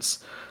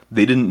grandparents,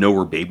 they didn't know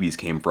where babies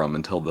came from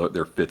until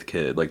their 5th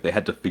kid. Like they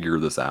had to figure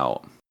this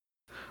out.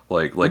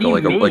 Like What do you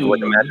mean?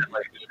 imagine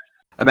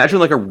imagine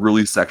like a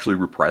really sexually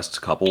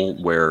repressed couple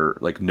where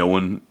like no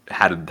one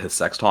had a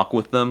sex talk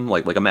with them.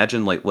 Like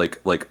imagine like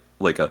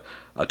a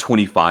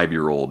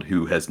 25-year-old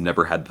who has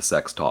never had the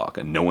sex talk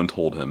and no one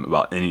told him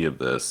about any of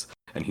this,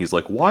 and he's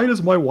like, why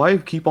does my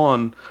wife keep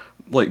on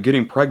like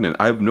getting pregnant?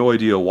 I have no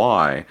idea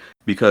why.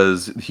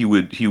 Because he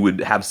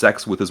would have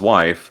sex with his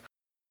wife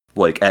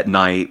like at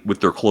night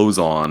with their clothes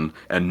on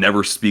and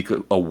never speak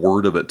a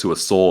word of it to a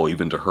soul,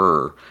 even to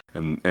her,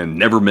 and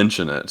never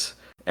mention it.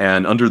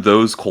 And under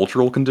those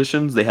cultural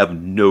conditions, they have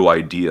no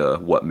idea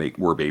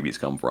where babies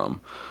come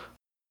from.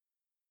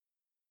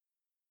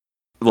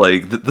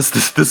 Like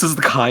this is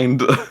the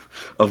kind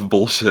of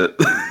bullshit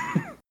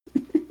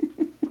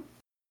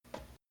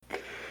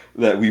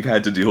that we've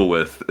had to deal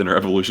with in our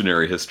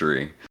evolutionary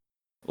history.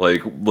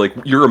 Like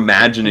you're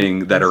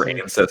imagining that our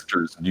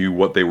ancestors knew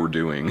what they were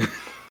doing.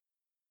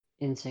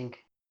 In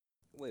sync.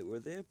 Wait, were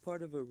they a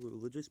part of a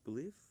religious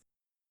belief?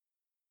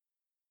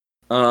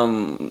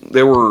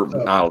 They were,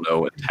 I don't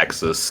know, in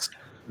Texas.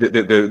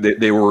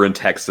 They were in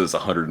Texas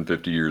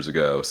 150 years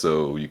ago,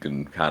 so you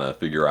can kind of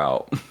figure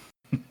out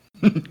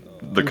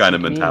the kind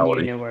of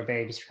mentality. You know where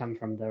babies come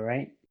from, though,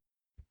 right?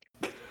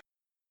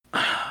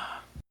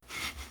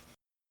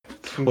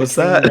 What's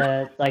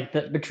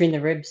that? Between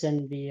the ribs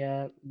and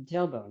the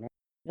tailbone, right?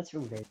 That's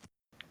from baby.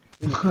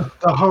 The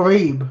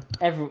harib.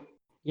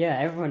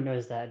 Everyone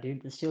knows that,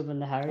 dude. The shield and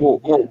the harib.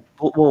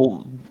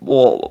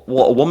 Well,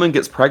 a woman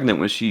gets pregnant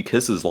when she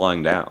kisses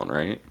lying down,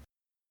 right?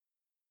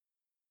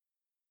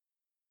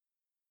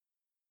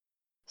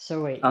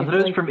 So wait. I thought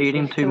it was from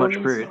eating too much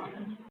fruit.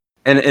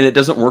 And it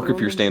doesn't work if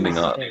you're standing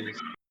up.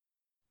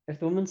 If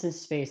the woman's in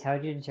space, how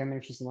do you determine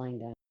if she's lying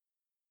down?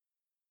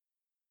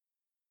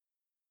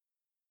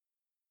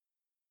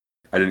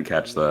 I didn't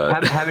catch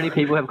that. How many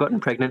people have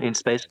gotten pregnant in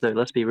space, though?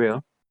 Let's be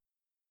real.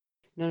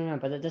 No,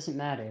 but that doesn't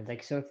matter.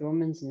 Like, so if the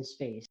woman's in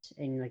space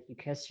and like you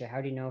kiss her,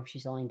 how do you know if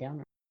she's lying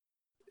down?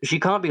 She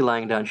can't be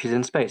lying down. She's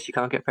in space. She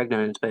can't get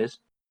pregnant in space.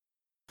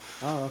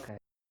 Oh, okay.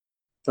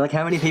 So, like,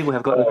 how many people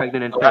have gotten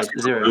pregnant in space?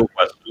 Zero.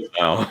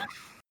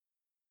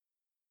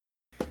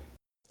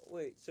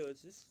 Wait, so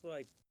is this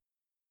like?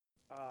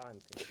 I'm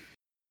confused.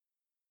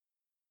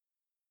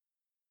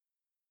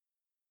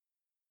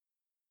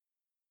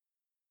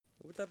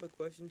 What type of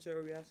questions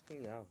are we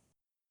asking now?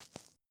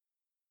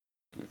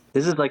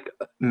 This is like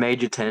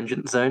major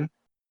tangent zone.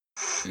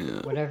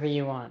 Yeah. Whatever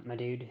you want, my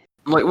dude.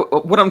 Like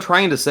what I'm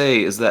trying to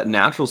say is that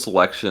natural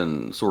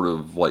selection sort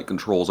of like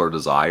controls our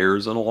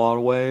desires in a lot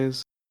of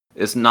ways.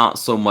 It's not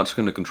so much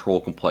going to control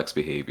complex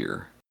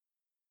behavior.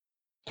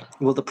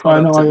 Well, the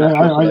I'm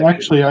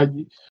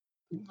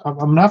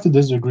gonna have to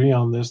disagree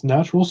on this.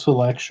 Natural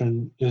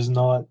selection is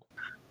not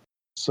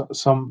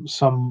some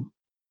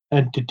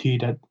entity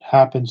that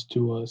happens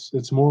to us.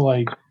 It's more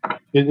like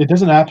it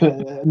doesn't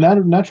happen.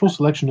 Natural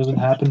selection doesn't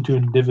happen to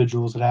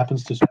individuals. It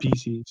happens to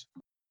species.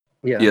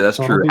 Yeah, that's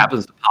true. It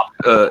happens to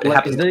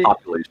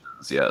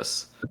populations.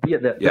 Yes. Yeah,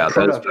 the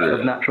product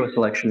of natural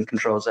selection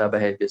controls our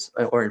behaviors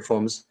or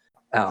informs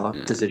our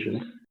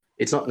decisions.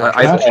 It's not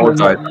natural.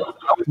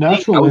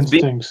 Natural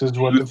instincts is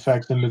what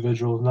affects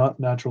individuals, not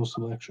natural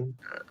selection.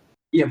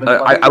 Yeah, but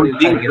I would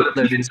think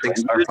those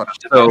instincts are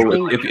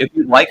so. If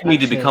you'd like me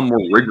to become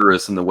more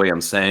rigorous in the way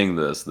I'm saying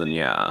this, then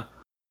yeah.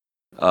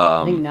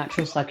 I think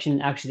natural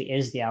selection actually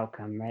is the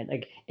outcome, right?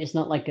 Like, it's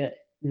not like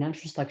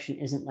natural selection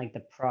isn't like the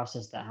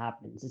process that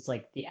happens. It's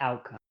like the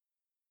outcome.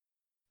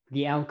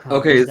 The outcome.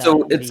 Okay,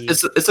 so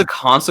it's a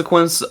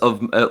consequence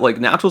of like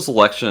natural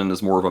selection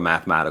is more of a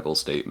mathematical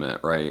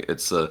statement, right?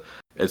 It's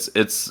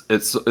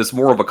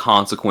more of a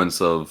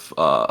consequence of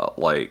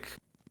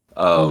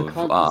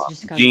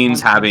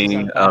genes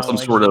having some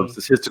sort of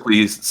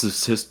statistically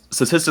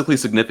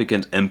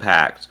significant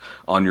impact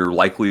on your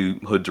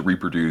likelihood to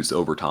reproduce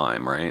over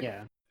time, right?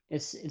 Yeah,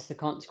 it's the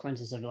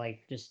consequences of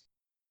like just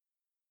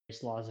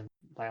laws of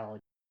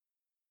biology.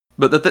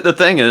 But the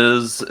thing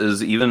is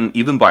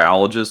even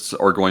biologists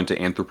are going to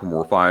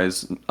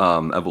anthropomorphize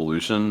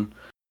evolution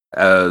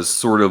as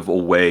sort of a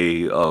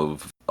way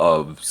of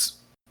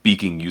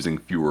speaking using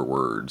fewer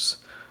words.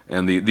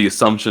 And the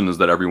assumption is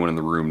that everyone in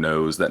the room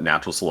knows that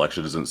natural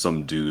selection isn't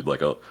some dude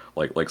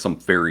like some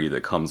fairy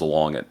that comes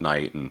along at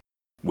night and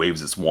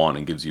waves its wand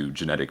and gives you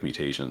genetic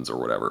mutations or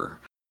whatever.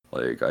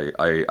 Like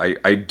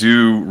I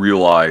do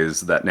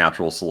realize that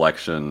natural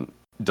selection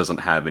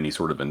doesn't have any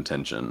sort of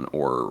intention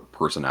or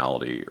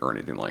personality or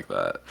anything like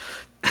that.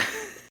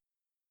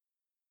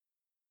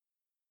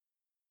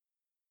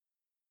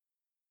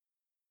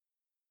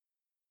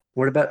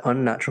 What about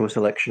unnatural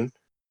selection?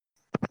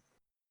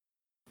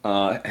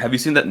 Have you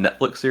seen that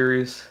Netflix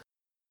series?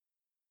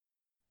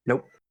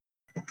 Nope.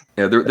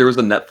 Yeah, there was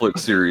a Netflix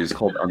series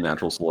called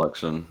Unnatural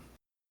Selection.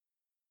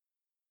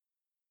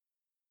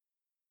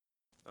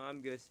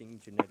 I'm guessing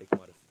genetic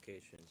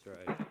modifications,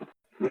 right?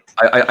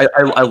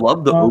 I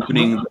love the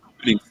opening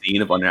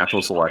scene of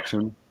Unnatural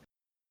Selection,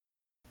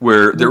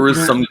 where there was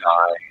some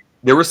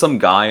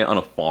guy on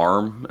a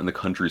farm in the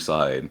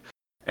countryside,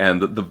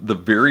 and the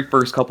very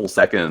first couple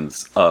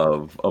seconds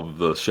of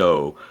the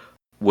show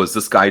was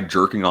this guy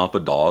jerking off a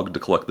dog to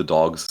collect the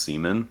dog's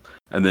semen,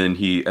 and then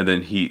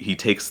he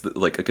takes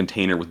like a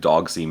container with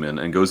dog semen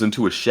and goes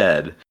into a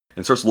shed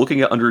and starts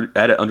looking at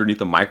it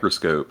underneath a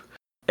microscope,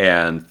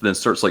 and then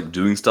starts like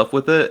doing stuff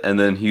with it. And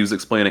then he was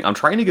explaining, I'm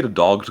trying to get a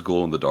dog to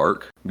glow in the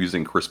dark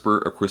using a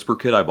CRISPR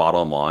kit I bought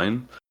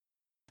online.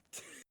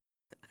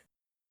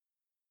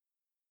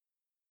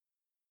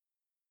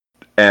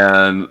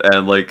 And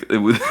like it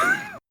was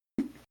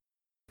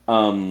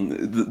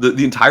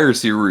the entire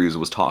series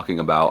was talking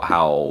about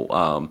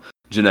how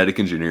genetic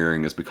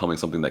engineering is becoming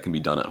something that can be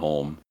done at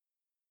home.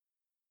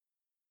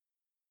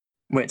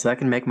 Wait, so I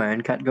can make my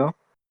own cat go?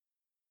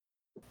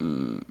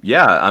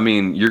 Yeah, I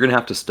mean, you're gonna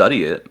have to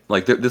study it.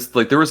 Like there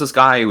was this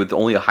guy with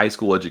only a high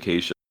school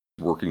education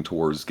working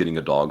towards getting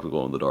a dog to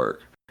glow in the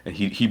dark, and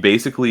he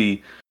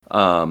basically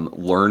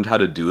learned how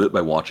to do it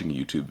by watching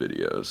YouTube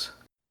videos.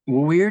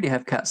 Well, we already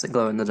have cats that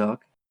glow in the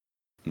dark.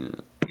 Yeah.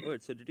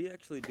 Wait, so did he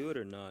actually do it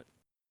or not?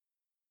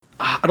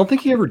 I don't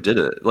think he ever did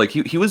it. Like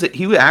he was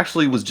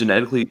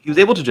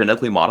able to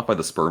genetically modify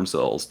the sperm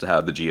cells to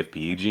have the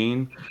GFP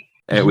gene,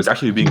 and it was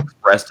actually being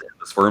expressed in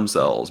the sperm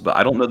cells. But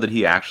I don't know that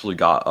he actually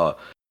got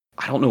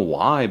I don't know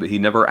why, but he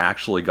never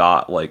actually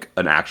got like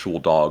an actual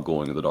dog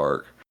glowing in the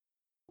dark.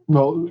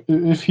 Well,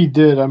 if he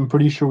did, I'm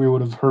pretty sure we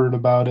would have heard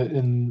about it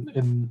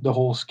in the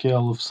whole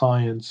scale of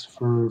science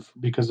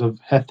because of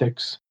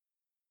ethics.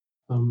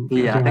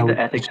 Yeah, I think the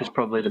ethics is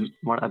probably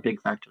a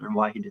big factor in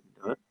why he didn't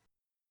do it.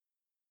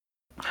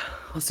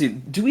 Let's see.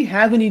 Do we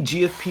have any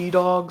GFP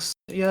dogs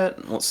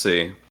yet? Let's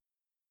see.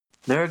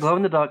 There are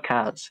glow-in-the-dark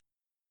cats.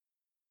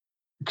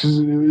 Because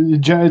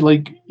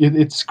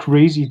it's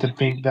crazy to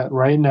think that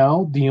right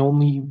now the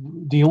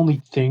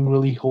only thing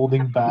really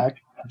holding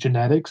back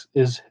genetics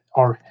is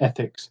our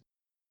ethics.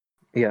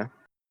 Yeah.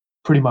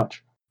 Pretty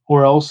much.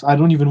 Or else I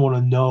don't even want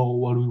to know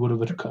what we would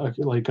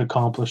have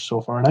accomplished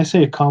so far. And I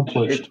say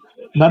accomplished.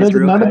 None of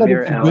that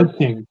is a good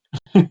thing.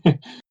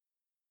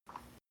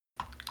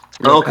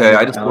 Okay,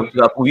 I just looked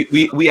it up.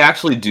 We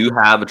actually do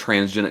have a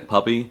transgenic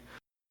puppy,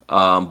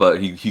 but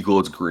he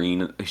glows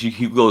green.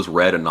 He glows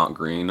red and not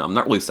green. I'm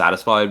not really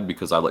satisfied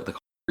because I like the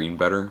color green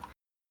better.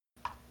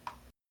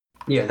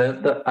 Yeah,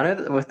 I know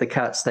that with the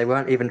cats, they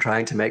weren't even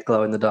trying to make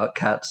glow-in-the-dark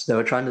cats. They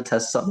were trying to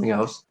test something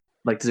else,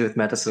 like to do with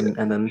medicine,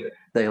 and then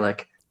they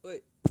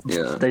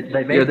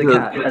they made the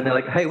cat, and they're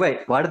like, hey,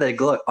 wait, why do they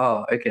glow?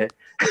 Oh, okay.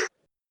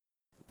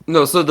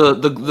 No, so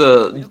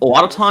a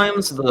lot of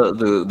times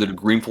the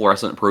green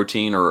fluorescent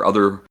protein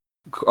or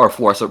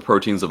fluorescent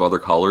proteins of other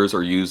colors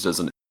are used as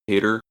an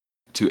indicator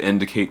to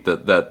indicate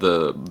that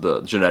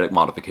the genetic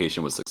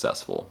modification was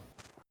successful.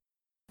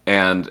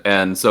 And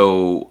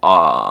so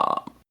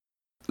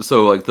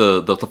like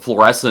the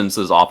fluorescence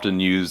is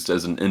often used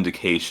as an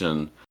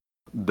indication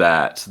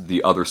that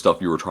the other stuff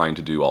you were trying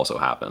to do also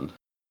happened.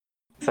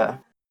 Fair.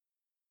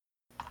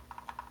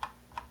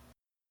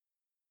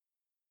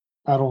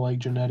 I don't like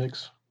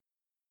genetics.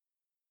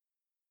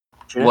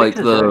 Like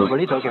what are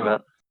you talking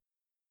about?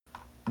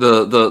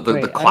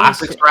 The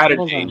classic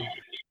strategy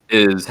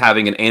is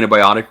having an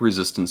antibiotic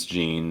resistance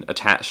gene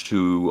attached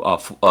to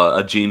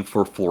a gene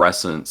for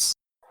fluorescence,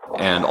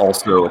 and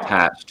also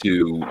attached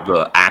to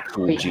the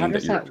actual Wait, gene. how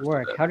does that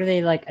work? How do they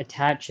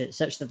attach it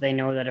such that they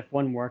know that if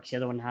one works, the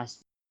other one has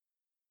to?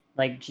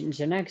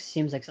 Genetics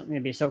seems like something to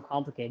be so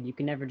complicated. You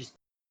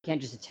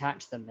can't just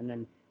attach them and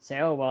then say,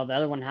 oh well, the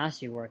other one has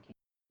to be working.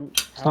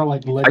 It's not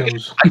like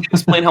Legos. I can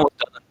explain how it's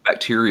done in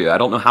bacteria. I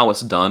don't know how it's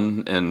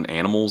done in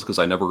animals because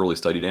I never really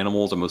studied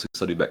animals. I mostly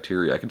studied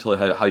bacteria. I can tell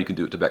you how you can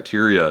do it to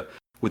bacteria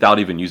without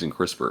even using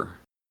CRISPR.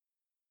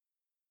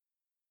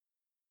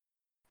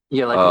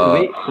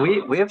 Yeah,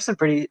 we have some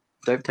pretty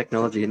dope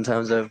technology in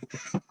terms of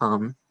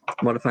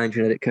modifying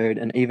genetic code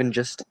and even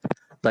just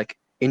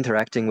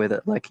interacting with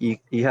it. Like you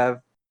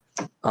have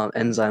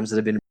enzymes that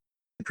have been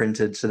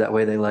printed so that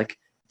way they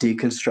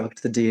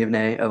deconstruct the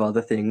DNA of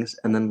other things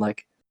and then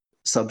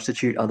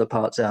substitute other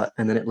parts out,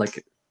 and then it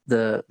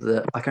the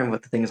I can't remember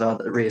what the things are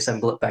that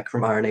reassemble it back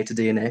from RNA to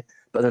DNA,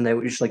 but then they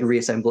would just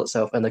reassemble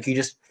itself, and you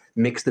just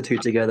mix the two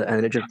together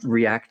and it just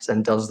reacts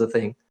and does the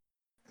thing.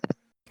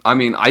 I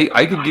mean,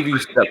 I could give you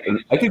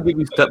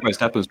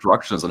step-by-step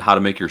instructions on how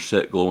to make your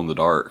shit glow in the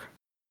dark.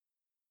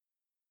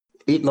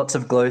 Eat lots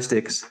of glow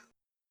sticks.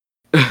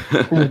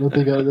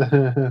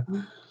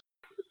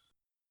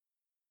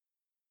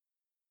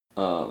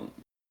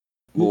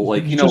 Well,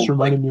 you just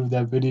reminded me of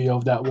that video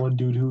of that one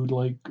dude who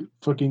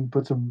fucking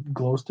puts a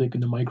glow stick in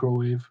the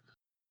microwave,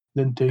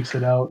 then takes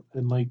it out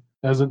and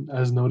hasn't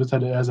noticed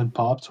that it hasn't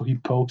popped, so he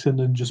pokes it and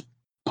then just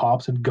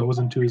pops and goes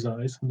into his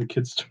eyes, and the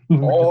kids start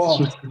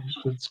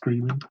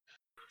screaming.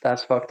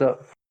 That's fucked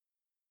up.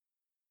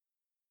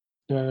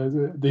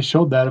 They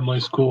showed that in my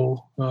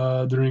school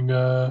during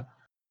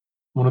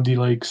one of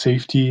the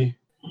safety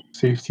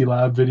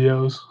lab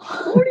videos.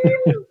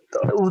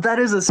 Well, that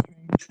is a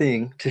strange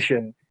thing to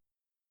show.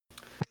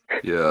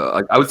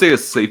 Yeah, I would say a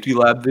safety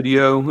lab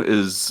video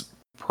is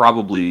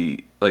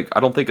probably I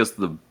don't think it's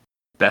the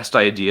best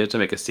idea to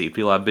make a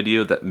safety lab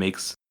video that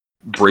makes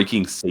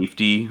breaking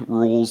safety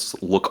rules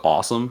look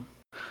awesome.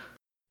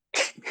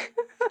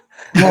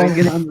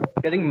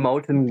 Getting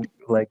molten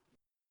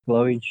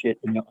Glowing shit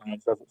in your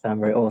eyes doesn't sound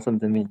very awesome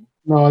to me.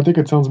 No, I think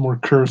it sounds more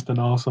cursed than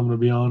awesome, to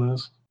be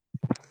honest.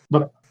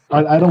 But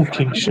I don't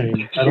kink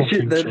shame. I don't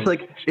kink That's shame.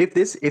 like if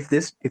this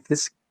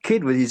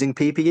kid was using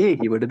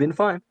PPE, he would have been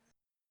fine.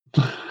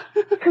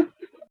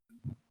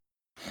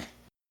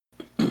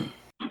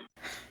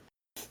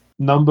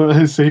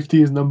 His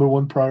safety is number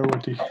one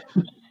priority.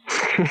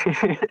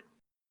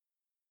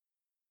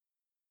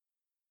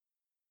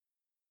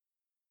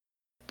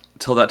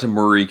 Tell that to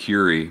Marie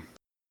Curie.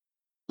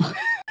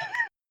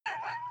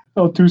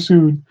 Oh, too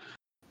soon.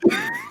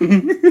 I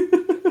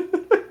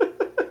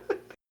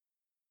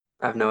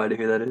have no idea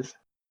who that is.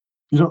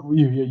 You don't.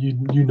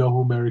 You know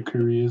who Marie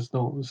Curie is.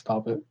 Don't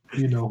stop it.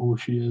 You know who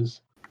she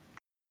is.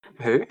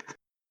 Who?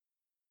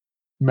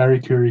 Marie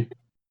Curie.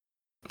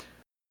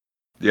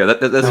 Yeah,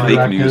 that's No, fake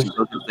that news. is- There's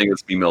no such thing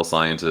as female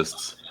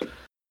scientists.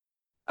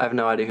 I have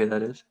no idea who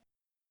that is.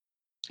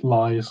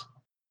 Lies.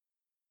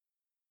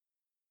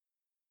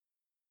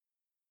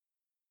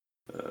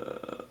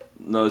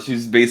 No,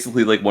 she's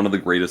basically like one of the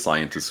greatest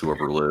scientists who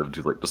ever lived,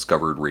 who like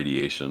discovered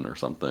radiation or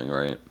something,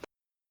 right?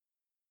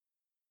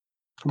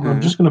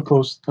 I'm just gonna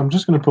post. I'm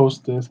just gonna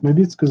post this.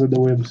 Maybe it's because of the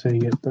way I'm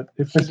saying it, but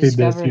if She I say this,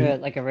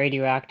 discovered like a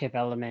radioactive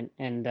element,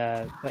 and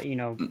but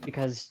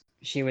because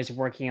she was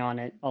working on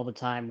it all the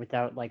time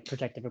without like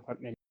protective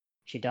equipment,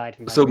 she died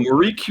from that. So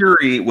Marie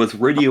Curie was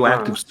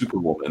radioactive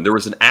superwoman. There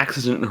was an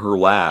accident in her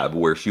lab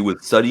where she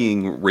was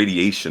studying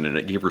radiation, and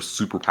it gave her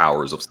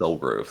superpowers of cell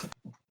growth.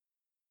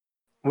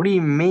 What do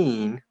you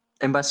mean?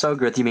 And by cell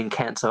growth, you mean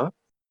cancer?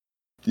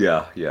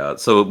 Yeah.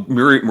 So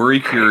Marie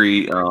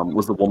Curie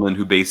was the woman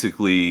who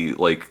basically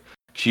like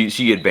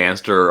she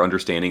advanced her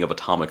understanding of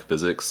atomic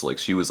physics. Like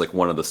she was like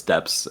one of the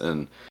steps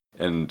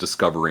in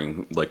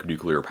discovering like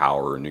nuclear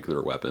power and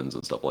nuclear weapons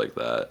and stuff like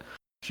that.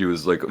 She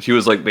was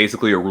like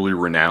basically a really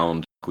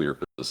renowned nuclear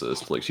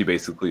physicist. Like she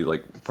basically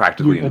like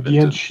practically at the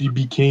invented end she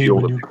became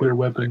field a of nuclear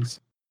weapon.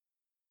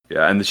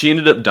 Yeah, and she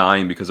ended up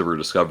dying because of her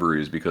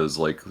discoveries because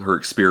like her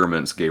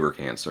experiments gave her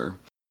cancer.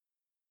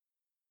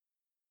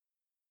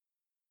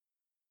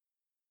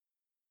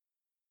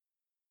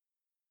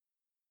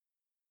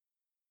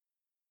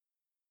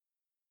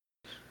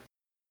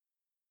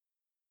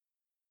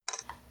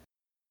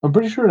 I'm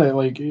pretty sure that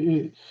like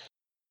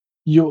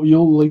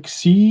you'll like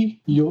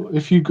see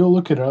if you go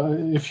look it up,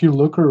 if you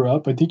look her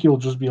up, I think you'll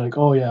just be like,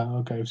 oh yeah,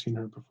 okay, I've seen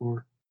her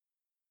before.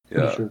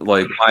 Yeah, sure.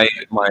 like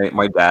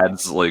my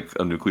dad's like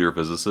a nuclear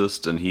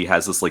physicist, and he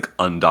has this like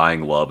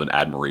undying love and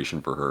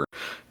admiration for her.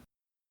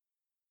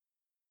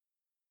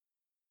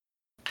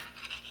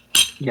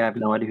 Yeah, I have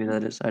no idea who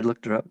that is. I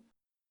looked her up.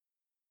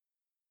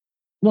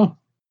 No.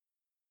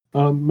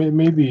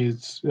 Maybe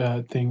it's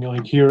a thing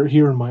like here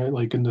in my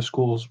like in the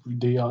schools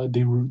they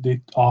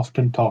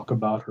often talk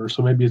about her,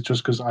 so maybe it's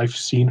just because I've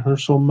seen her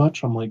so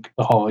much. I'm like,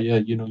 oh yeah,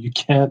 you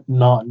can't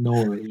not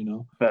know her,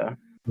 Fair.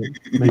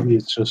 Maybe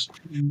it's just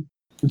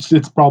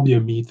it's probably a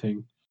me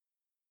thing.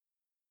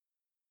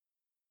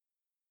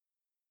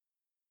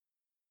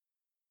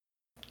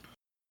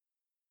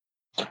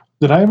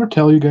 Did I ever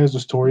tell you guys the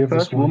story of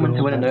this First one woman to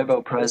girl win a that-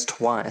 Nobel Prize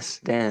twice.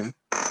 Damn.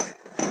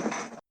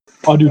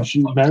 Oh, dude,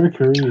 Marie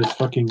Curie is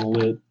fucking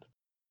lit.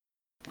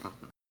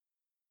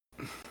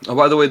 Oh,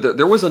 by the way,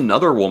 there was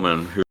another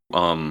woman who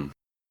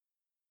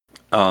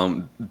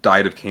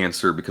died of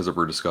cancer because of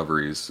her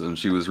discoveries, and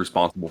she was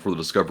responsible for the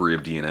discovery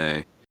of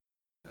DNA,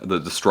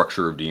 the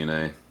structure of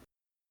DNA. I'm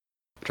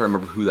trying to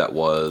remember who that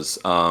was.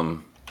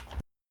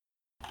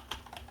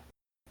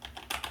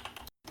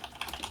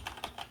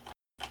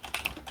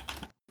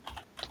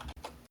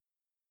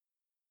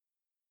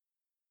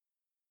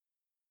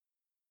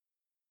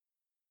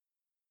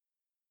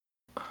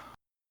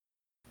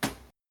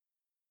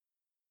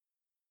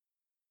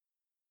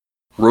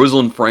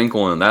 Rosalind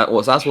Franklin.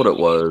 That's what it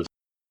was.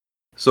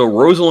 So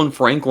Rosalind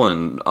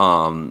Franklin,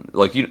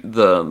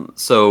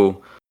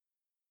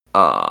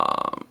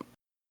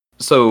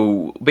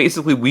 so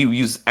basically we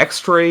use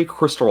X-ray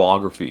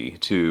crystallography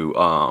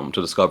to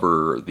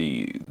discover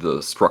the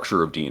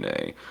structure of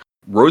DNA.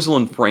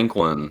 Rosalind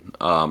Franklin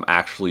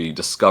actually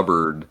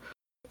discovered,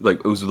 like,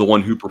 it was the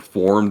one who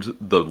performed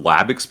the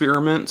lab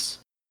experiments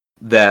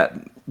that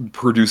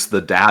produced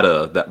the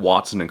data that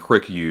Watson and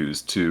Crick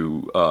used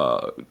to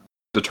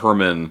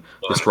determine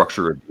the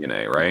structure of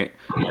DNA, right?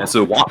 And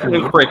so Watson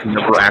and Crick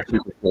never actually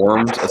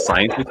performed a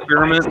science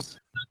experiment.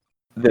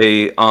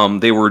 They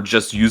were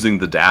just using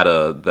the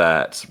data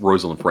that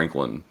Rosalind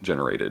Franklin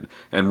generated,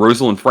 and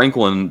Rosalind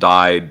Franklin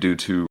died due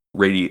to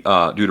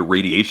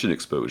radiation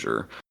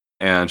exposure,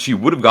 and she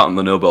would have gotten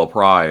the Nobel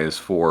Prize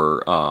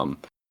for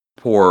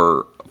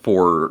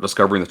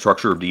discovering the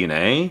structure of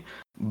DNA.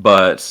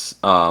 But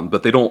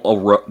they don't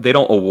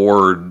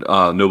award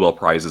Nobel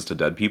Prizes to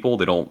dead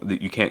people.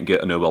 You can't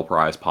get a Nobel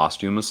Prize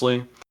posthumously,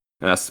 and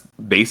that's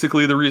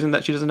basically the reason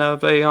that she doesn't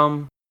have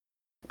a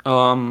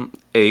Nobel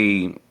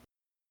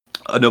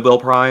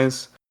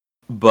Prize.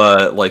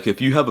 But like, if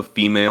you have a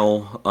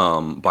female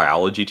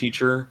biology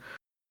teacher,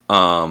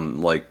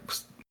 and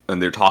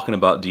they're talking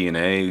about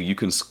DNA, you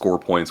can score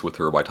points with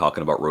her by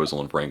talking about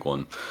Rosalind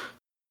Franklin.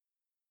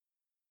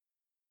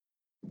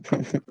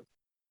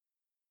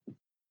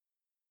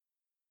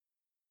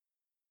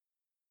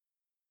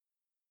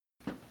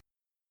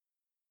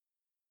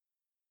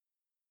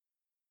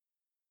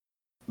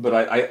 But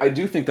I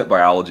do think that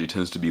biology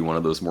tends to be one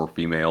of those more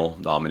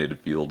female-dominated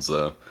fields.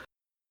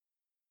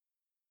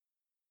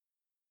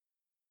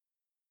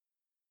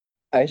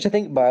 I used to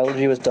think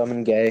biology was dumb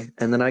and gay,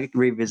 and then I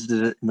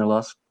revisited it in the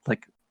last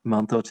like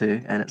month or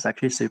two, and it's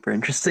actually super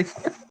interesting.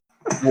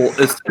 Well,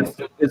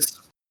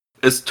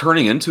 it's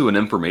turning into an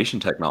information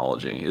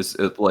technology. It's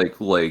like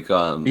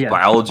Yeah.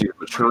 biology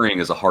maturing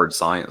is a hard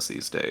science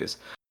these days.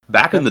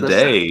 Back in the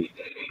That's- day,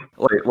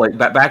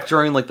 back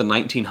during like the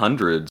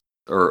 1900s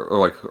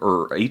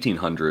or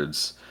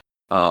 1800s,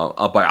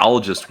 a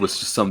biologist was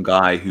just some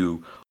guy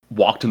who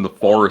walked in the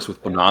forest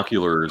with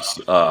binoculars,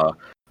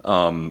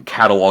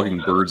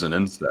 cataloging birds and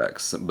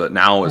insects. But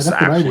now it's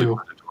that's what I actually do.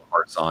 turned into a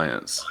hard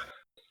science.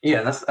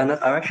 Yeah, I'm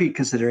actually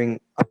considering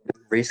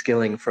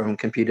reskilling from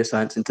computer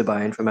science into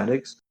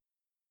bioinformatics.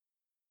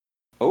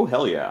 Oh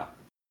hell yeah!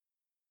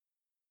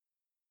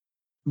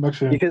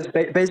 Actually, Because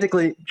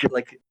basically,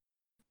 like,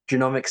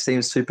 genomics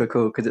seems super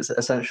cool because it's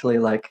essentially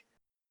like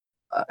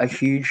a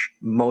huge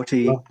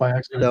by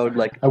accident. multi-celled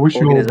like I wish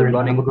you all organism were in.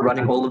 I'm a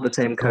running good all of the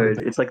same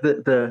code. It's like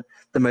the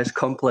most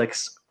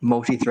complex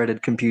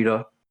multi-threaded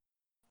computer,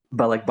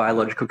 but like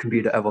biological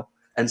computer ever.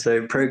 And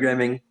so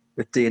programming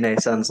with DNA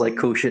sounds like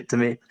cool shit to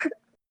me.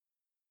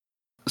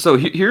 So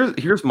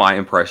here's my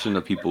impression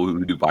of people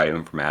who do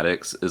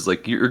bioinformatics is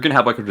like you're gonna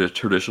have like a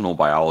traditional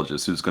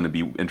biologist who's gonna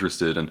be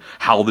interested in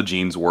how the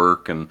genes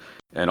work and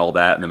all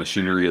that and the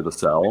machinery of the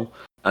cell,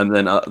 and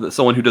then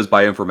someone who does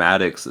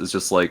bioinformatics is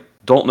just like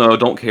don't know,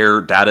 don't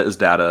care, data is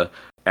data,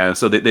 and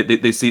so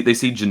they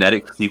see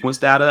genetic sequence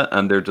data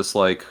and they're just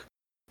like,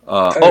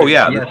 oh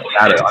yeah, this is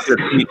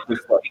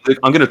data.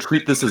 I'm gonna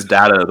treat this as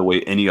data the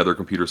way any other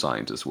computer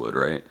scientist would,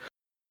 right?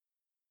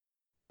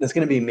 That's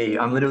gonna be me.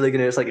 I'm literally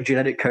gonna just like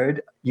genetic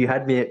code. You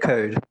had me at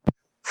code.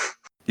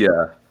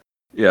 Yeah,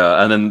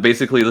 yeah, and then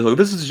basically they're like,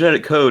 this is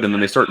genetic code, and then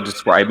they start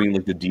describing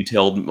like the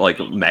detailed like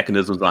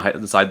mechanisms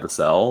inside the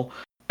cell,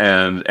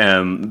 and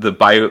the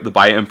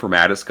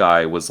bioinformatics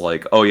guy was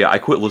like, oh yeah, I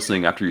quit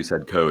listening after you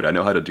said code. I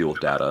know how to deal with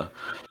data.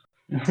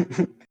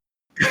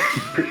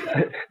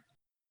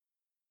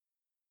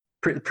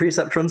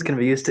 Preceptrons can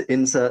be used to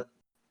insert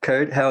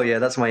code. Hell yeah,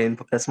 that's my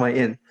input. That's my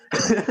in.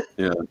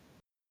 Yeah.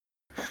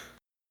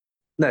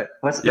 No,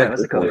 what's it go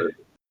for called? it.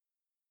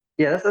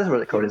 Yeah, that's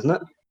what it's called, isn't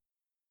it?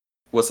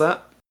 What's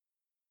that?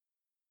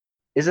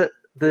 Is it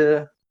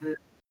the?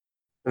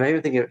 Maybe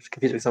I'm thinking it's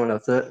confused with someone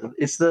else.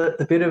 It's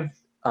the bit of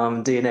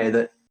DNA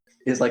that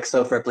is like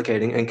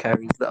self-replicating and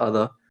carries the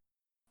other.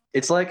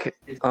 It's like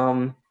Is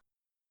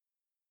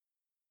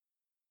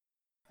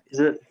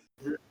it?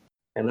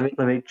 Yeah, let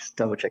me just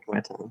double check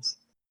my terms.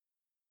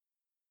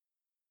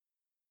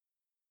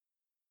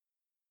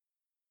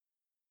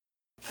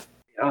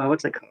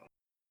 What's it called?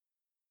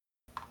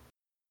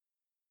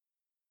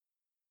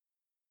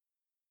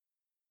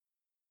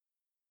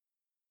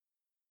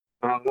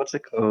 What's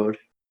it called?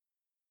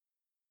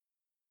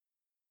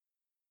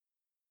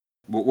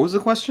 What was the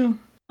question?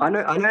 I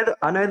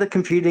know the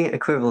computing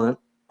equivalent,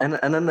 and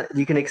then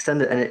you can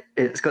extend it, and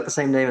it's got the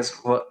same name as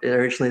what it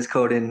originally is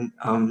called in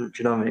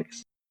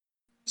genomics.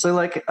 So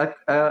like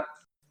a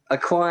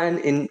Quine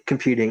in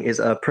computing is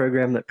a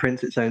program that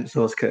prints its own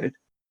source code.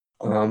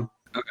 Okay.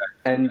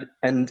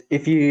 And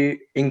if you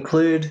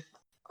include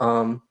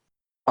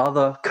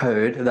other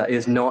code that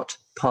is not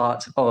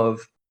part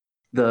of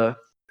the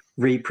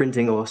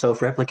reprinting or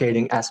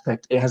self-replicating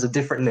aspect, it has a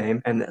different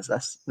name, and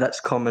that's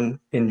common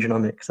in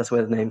genomics. That's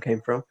where the name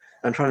came from.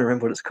 I'm trying to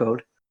remember what it's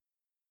called.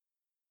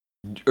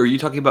 Are you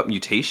talking about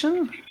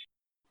mutation?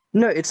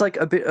 No, it's like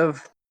a bit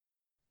of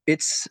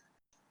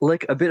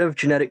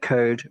genetic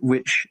code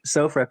which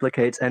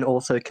self-replicates and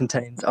also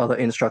contains other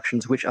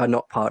instructions which are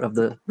not part of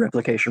the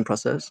replication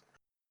process.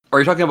 Are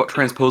you talking about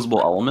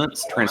transposable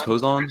elements,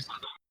 transposons?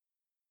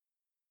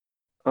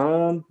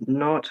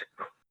 Not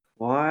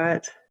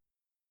quite.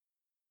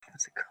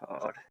 What's it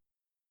called?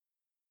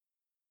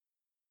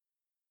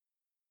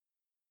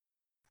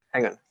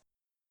 Hang on.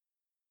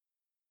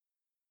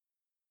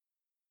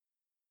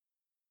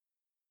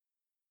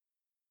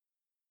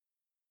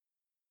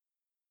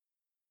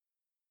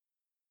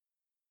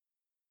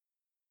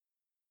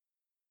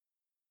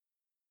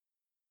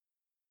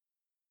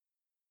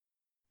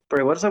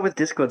 Bro, what's up with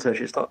Discord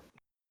search? It's not.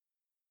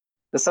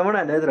 There's someone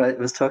I know that I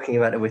was talking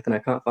about it with, and I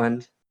can't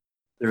find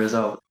the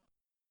result.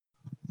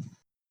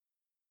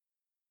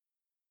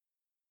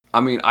 I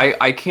mean,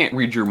 I can't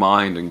read your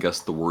mind and guess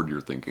the word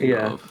you're thinking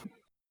of.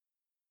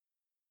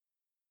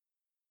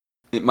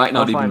 It might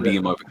not even be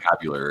in my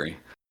vocabulary.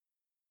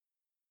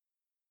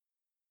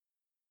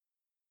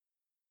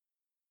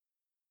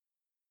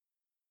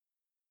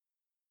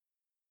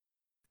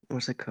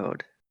 What's it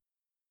called?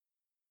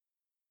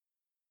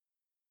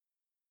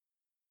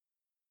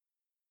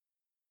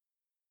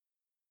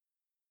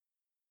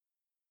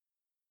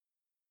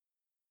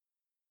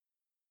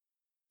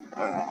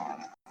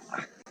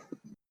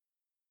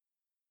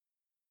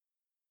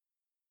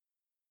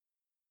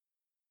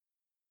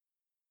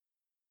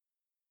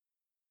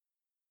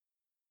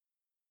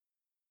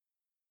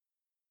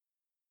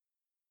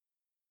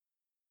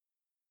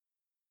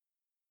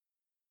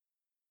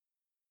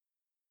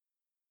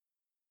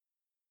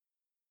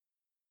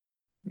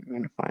 I'm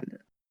gonna find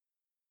it.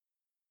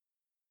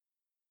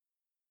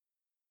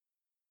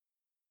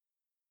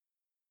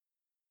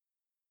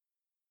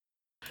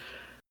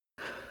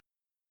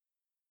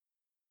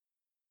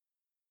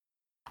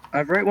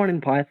 I've wrote one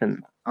in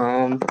Python.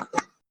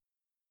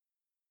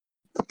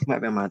 Might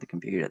be on my other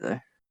computer though.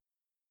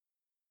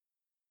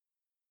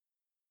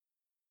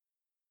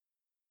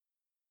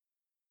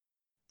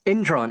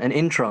 An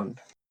intron.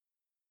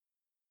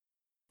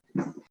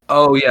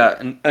 Oh yeah,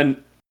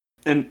 and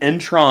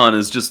intron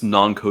is just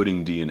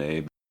non-coding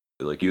DNA.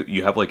 Like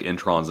you have like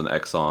introns and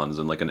exons,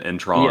 and like an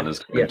intron is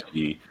going to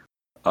be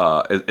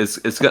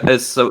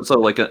it's so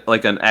like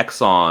an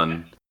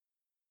exon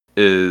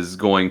is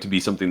going to be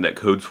something that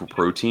codes for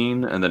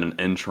protein, and then an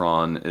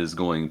intron is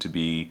going to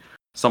be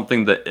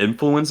something that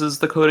influences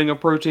the coding of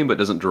protein but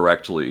doesn't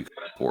directly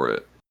code for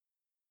it.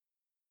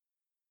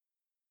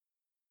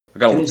 I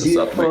gotta look this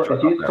up.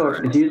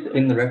 It's used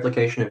in the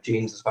replication of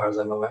genes, as far as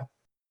I'm aware.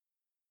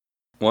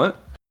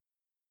 What?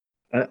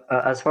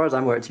 As far as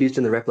I'm aware, it's used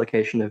in the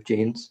replication of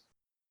genes.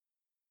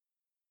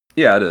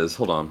 Yeah, it is.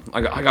 Hold on, I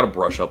gotta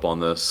brush up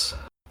on this.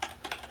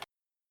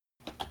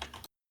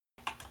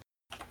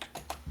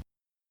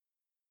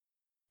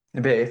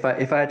 But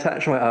if I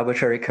attach my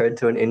arbitrary code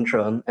to an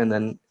intron and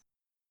then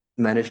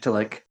manage to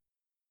like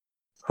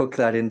hook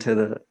that into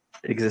the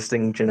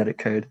existing genetic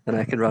code, then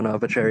I can run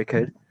arbitrary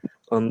code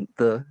on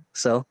the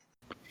cell.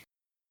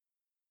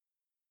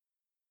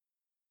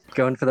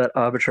 Going for that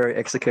arbitrary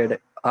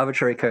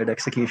code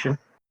execution.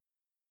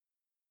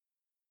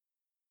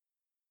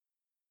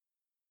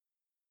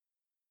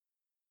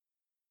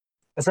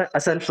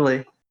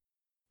 Essentially,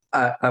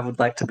 I would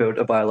like to build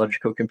a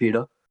biological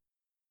computer.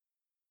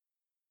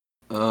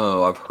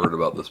 Oh, I've heard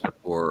about this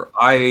before.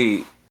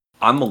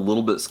 I'm a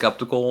little bit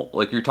skeptical.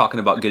 Like you're talking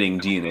about getting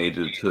DNA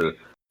to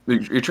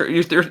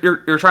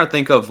you're trying to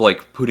think of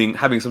like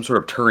having some sort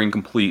of Turing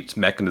complete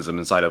mechanism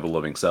inside of a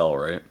living cell,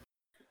 right?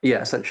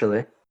 Yeah,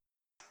 essentially.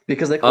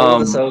 Because like all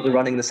of the cells are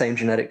running the same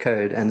genetic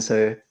code, and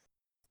so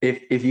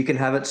if you can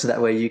have it so that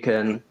way you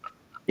can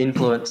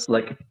influence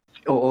like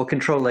or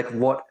control like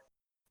what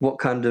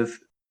kind of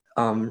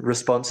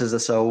responses a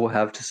cell will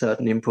have to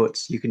certain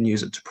inputs, you can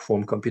use it to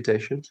perform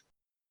computations.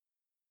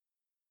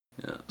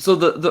 Yeah. So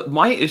the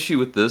my issue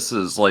with this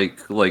is like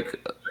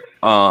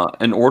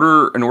in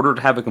order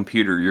to have a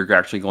computer, you're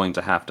actually going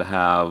to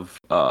have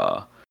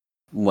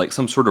like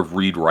some sort of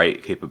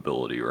read-write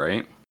capability,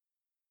 right?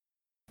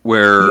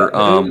 Where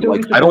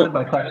like I don't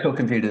by classical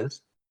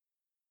computers.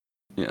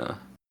 Yeah.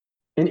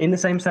 In the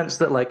same sense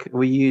that like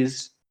we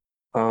use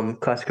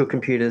classical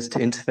computers to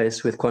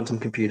interface with quantum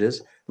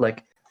computers,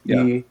 like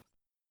you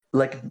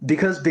like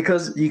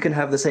because you can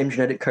have the same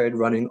genetic code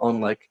running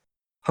on like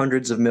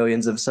hundreds of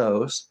millions of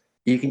cells.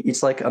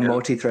 It's like a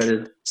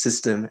multi-threaded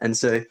system, and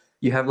so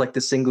you have like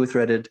the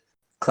single-threaded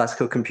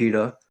classical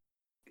computer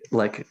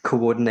like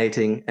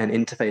coordinating and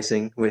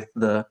interfacing with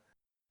the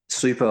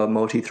super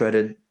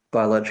multi-threaded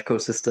biological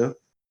system.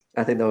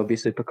 I think that would be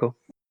super cool.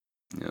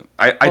 Yeah,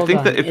 I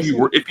think that if you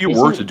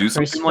were to do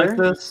something like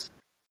this,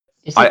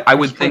 I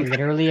would think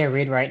literally a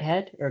read-write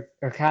head or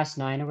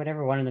Cas9 or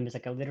whatever. One of them is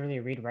like literally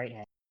a read-write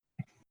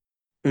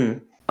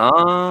head.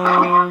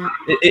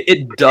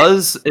 It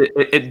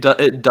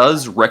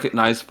does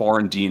recognize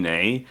foreign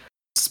DNA,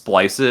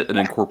 splice it, and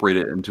incorporate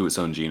it into its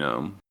own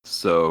genome.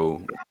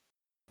 So,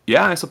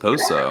 yeah, I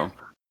suppose so.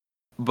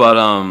 But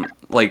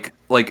like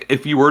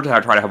if you were to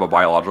try to have a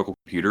biological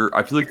computer,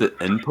 I feel like the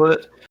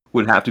input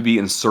would have to be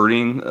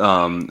inserting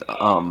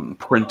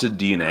printed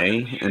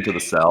DNA into the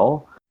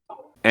cell,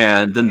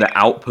 and then the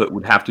output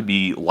would have to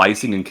be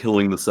lysing and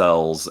killing the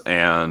cells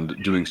and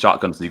doing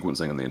shotgun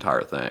sequencing in the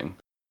entire thing.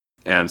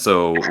 And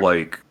so,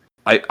 like,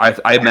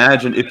 I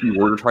imagine if you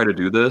were to try to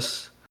do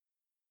this,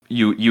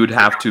 you would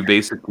have to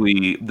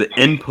basically the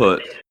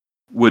input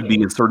would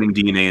be inserting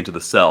DNA into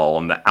the cell,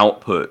 and the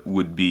output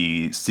would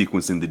be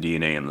sequencing the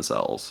DNA in the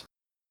cells.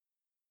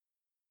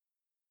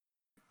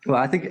 Well,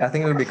 I think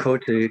it would be cool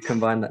to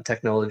combine that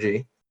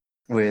technology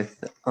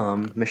with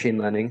machine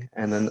learning,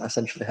 and then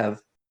essentially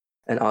have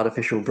an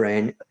artificial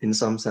brain in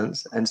some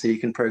sense, and so you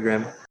can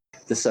program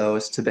the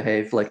cells to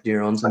behave like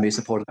neurons and be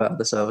supported by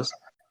other cells,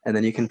 and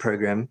then you can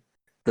program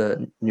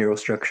the neural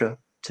structure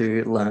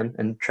to learn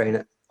and train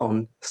it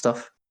on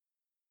stuff.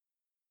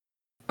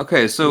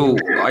 Okay, so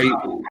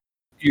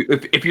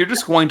if you're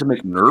just going to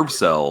make nerve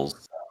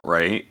cells,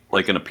 right,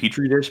 like in a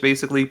petri dish,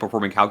 basically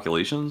performing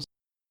calculations.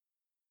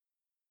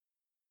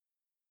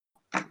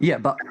 Yeah,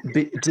 but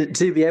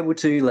to be able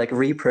to like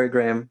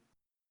reprogram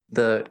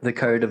the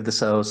code of the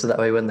cells so that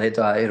way when they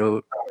die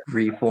it'll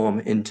reform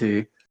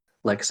into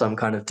like some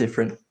kind of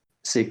different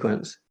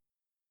sequence.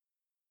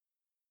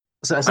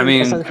 So I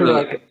mean,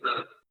 essentially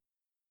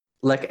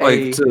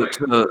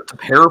to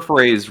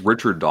paraphrase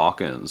Richard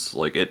Dawkins,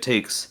 like it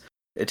takes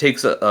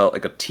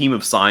a team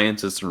of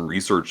scientists and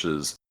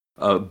researchers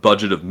a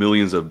budget of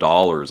millions of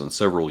dollars in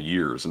several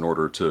years in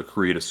order to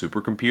create a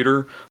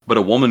supercomputer, but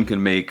a woman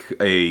can make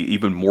a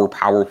even more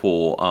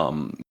powerful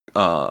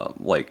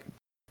like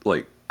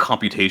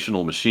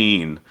computational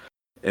machine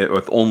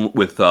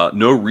with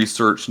no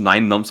research,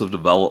 9 months of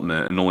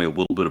development, and only a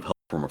little bit of help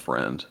from a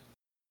friend.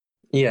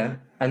 Yeah,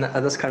 and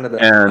that's kind of the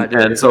And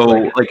idea. so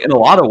like in a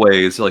lot of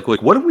ways, like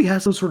what if we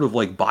had some sort of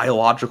like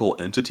biological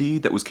entity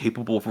that was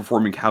capable of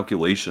performing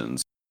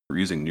calculations or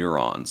using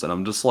neurons? And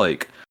I'm just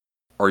like,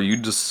 are you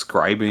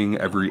describing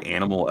every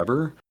animal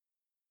ever?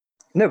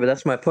 No, but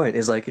that's my point.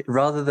 Is like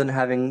rather than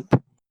having,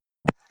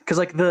 because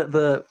like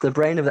the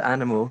brain of the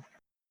animal,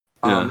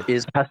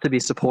 has to be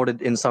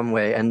supported in some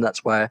way, and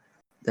that's why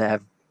they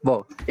have.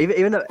 Well,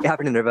 even though it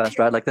happened in reverse,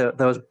 right? Like there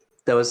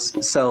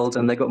was cells,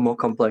 and they got more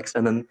complex,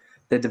 and then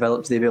they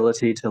developed the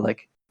ability to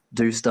like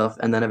do stuff,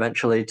 and then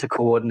eventually to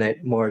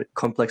coordinate more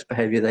complex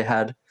behavior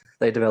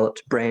they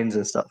developed brains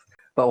and stuff.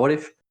 But what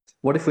if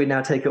we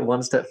now take it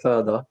one step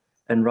further,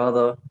 and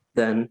rather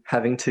than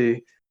having to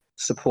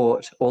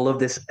support all of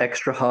this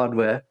extra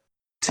hardware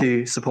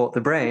to support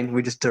the brain,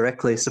 we just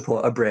directly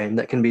support a brain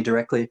that can be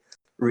directly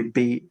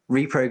be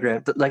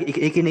reprogrammed. Like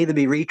it can either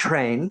be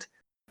retrained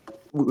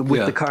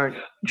with the current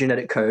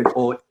genetic code,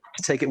 or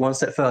to take it one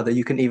step further,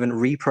 you can even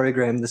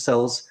reprogram the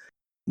cells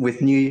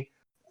with new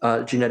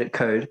genetic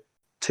code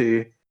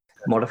to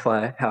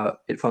modify how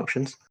it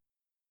functions.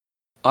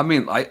 I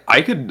mean,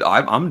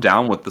 I'm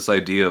down with this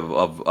idea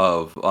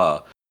of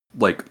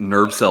like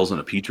nerve cells in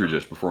a petri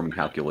dish performing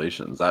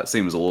calculations. That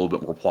seems a little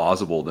bit more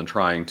plausible than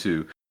trying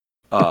to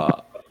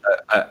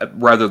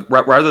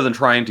rather than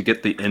trying to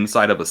get the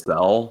inside of a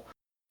cell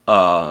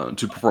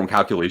to perform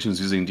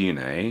calculations using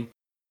DNA.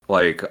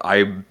 Like,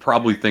 I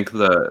probably think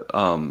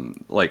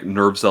that like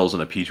nerve cells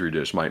in a petri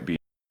dish might be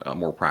a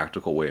more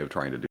practical way of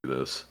trying to do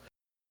this.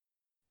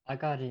 I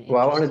got an.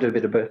 Well, I want to do a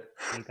bit of both.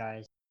 You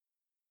guys,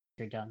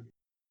 you're done.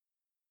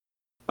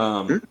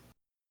 By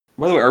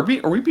the way, are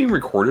we being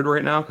recorded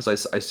right now?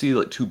 Because I see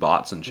like 2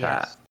 bots in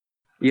chat. Yes.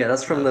 Yeah,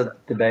 that's from the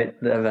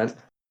debate, the event.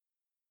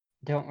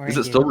 Don't worry. Is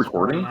it still dude, it's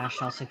for recording?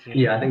 National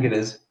security. Yeah, I think it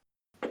is.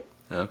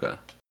 Okay.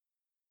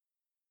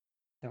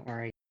 Don't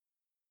worry.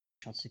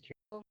 National security.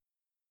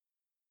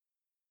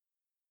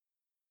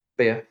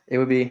 But yeah, that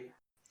would be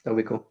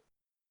cool.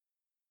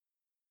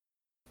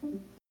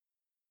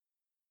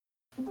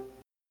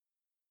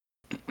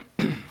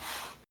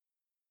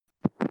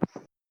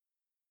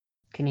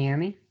 Can you hear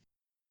me?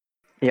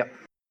 Yep.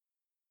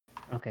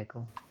 Okay,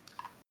 cool.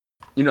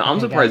 You know, I'm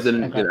Okay, surprised guys, they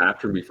didn't I get got-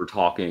 after me for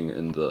talking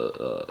in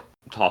the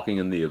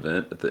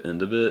event at the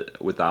end of it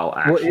without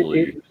Well,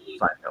 actually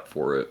signing up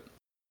for it.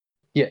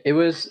 Yeah, it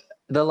was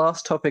the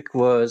last topic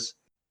was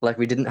like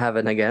we didn't have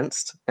an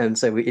against, and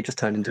so it just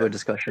turned into a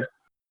discussion.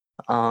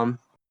 But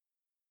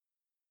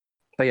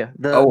yeah,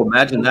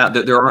 Imagine that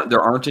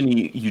there aren't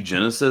any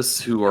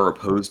eugenicists who are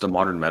opposed to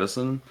modern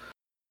medicine.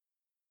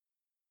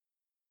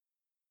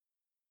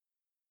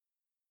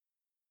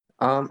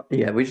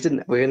 Yeah, we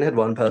only had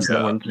one person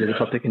that wanted to do the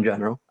topic in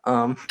general.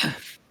 What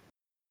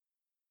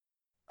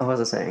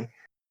was I saying?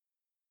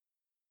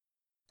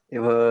 It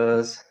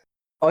was,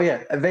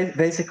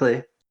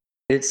 basically,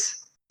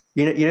 it's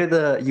you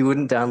know you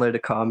wouldn't download a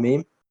car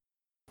meme.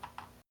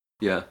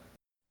 Yeah.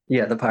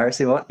 Yeah, the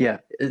piracy one. Yeah,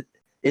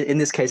 in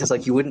this case, it's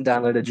like you wouldn't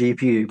download a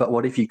GPU, but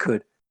what if you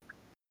could?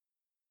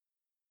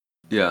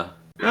 Yeah.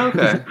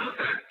 Okay.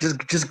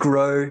 just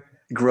grow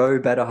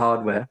better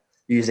hardware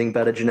using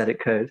better genetic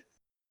code.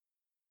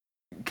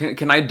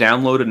 Can I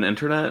download an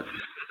internet?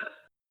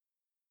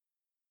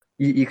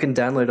 You can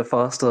download a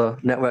faster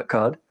network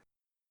card.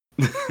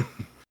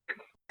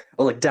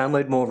 Or like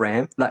download more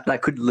RAM.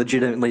 That could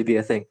legitimately be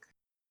a thing.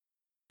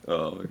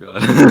 Oh my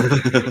god.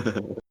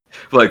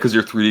 Like, because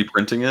you're 3D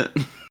printing it?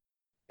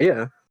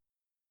 Yeah.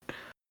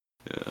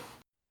 Yeah.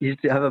 You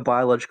have a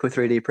biological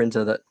 3D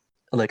printer that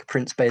like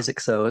prints basic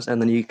cells,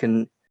 and then you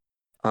can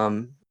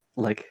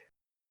like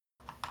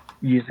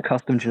use the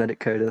custom genetic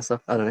code and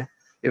stuff. I don't know.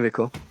 It'd be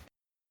cool.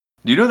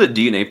 Do you know that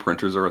DNA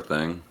printers are a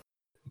thing?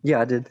 Yeah,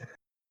 I did.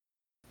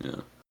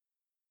 Yeah.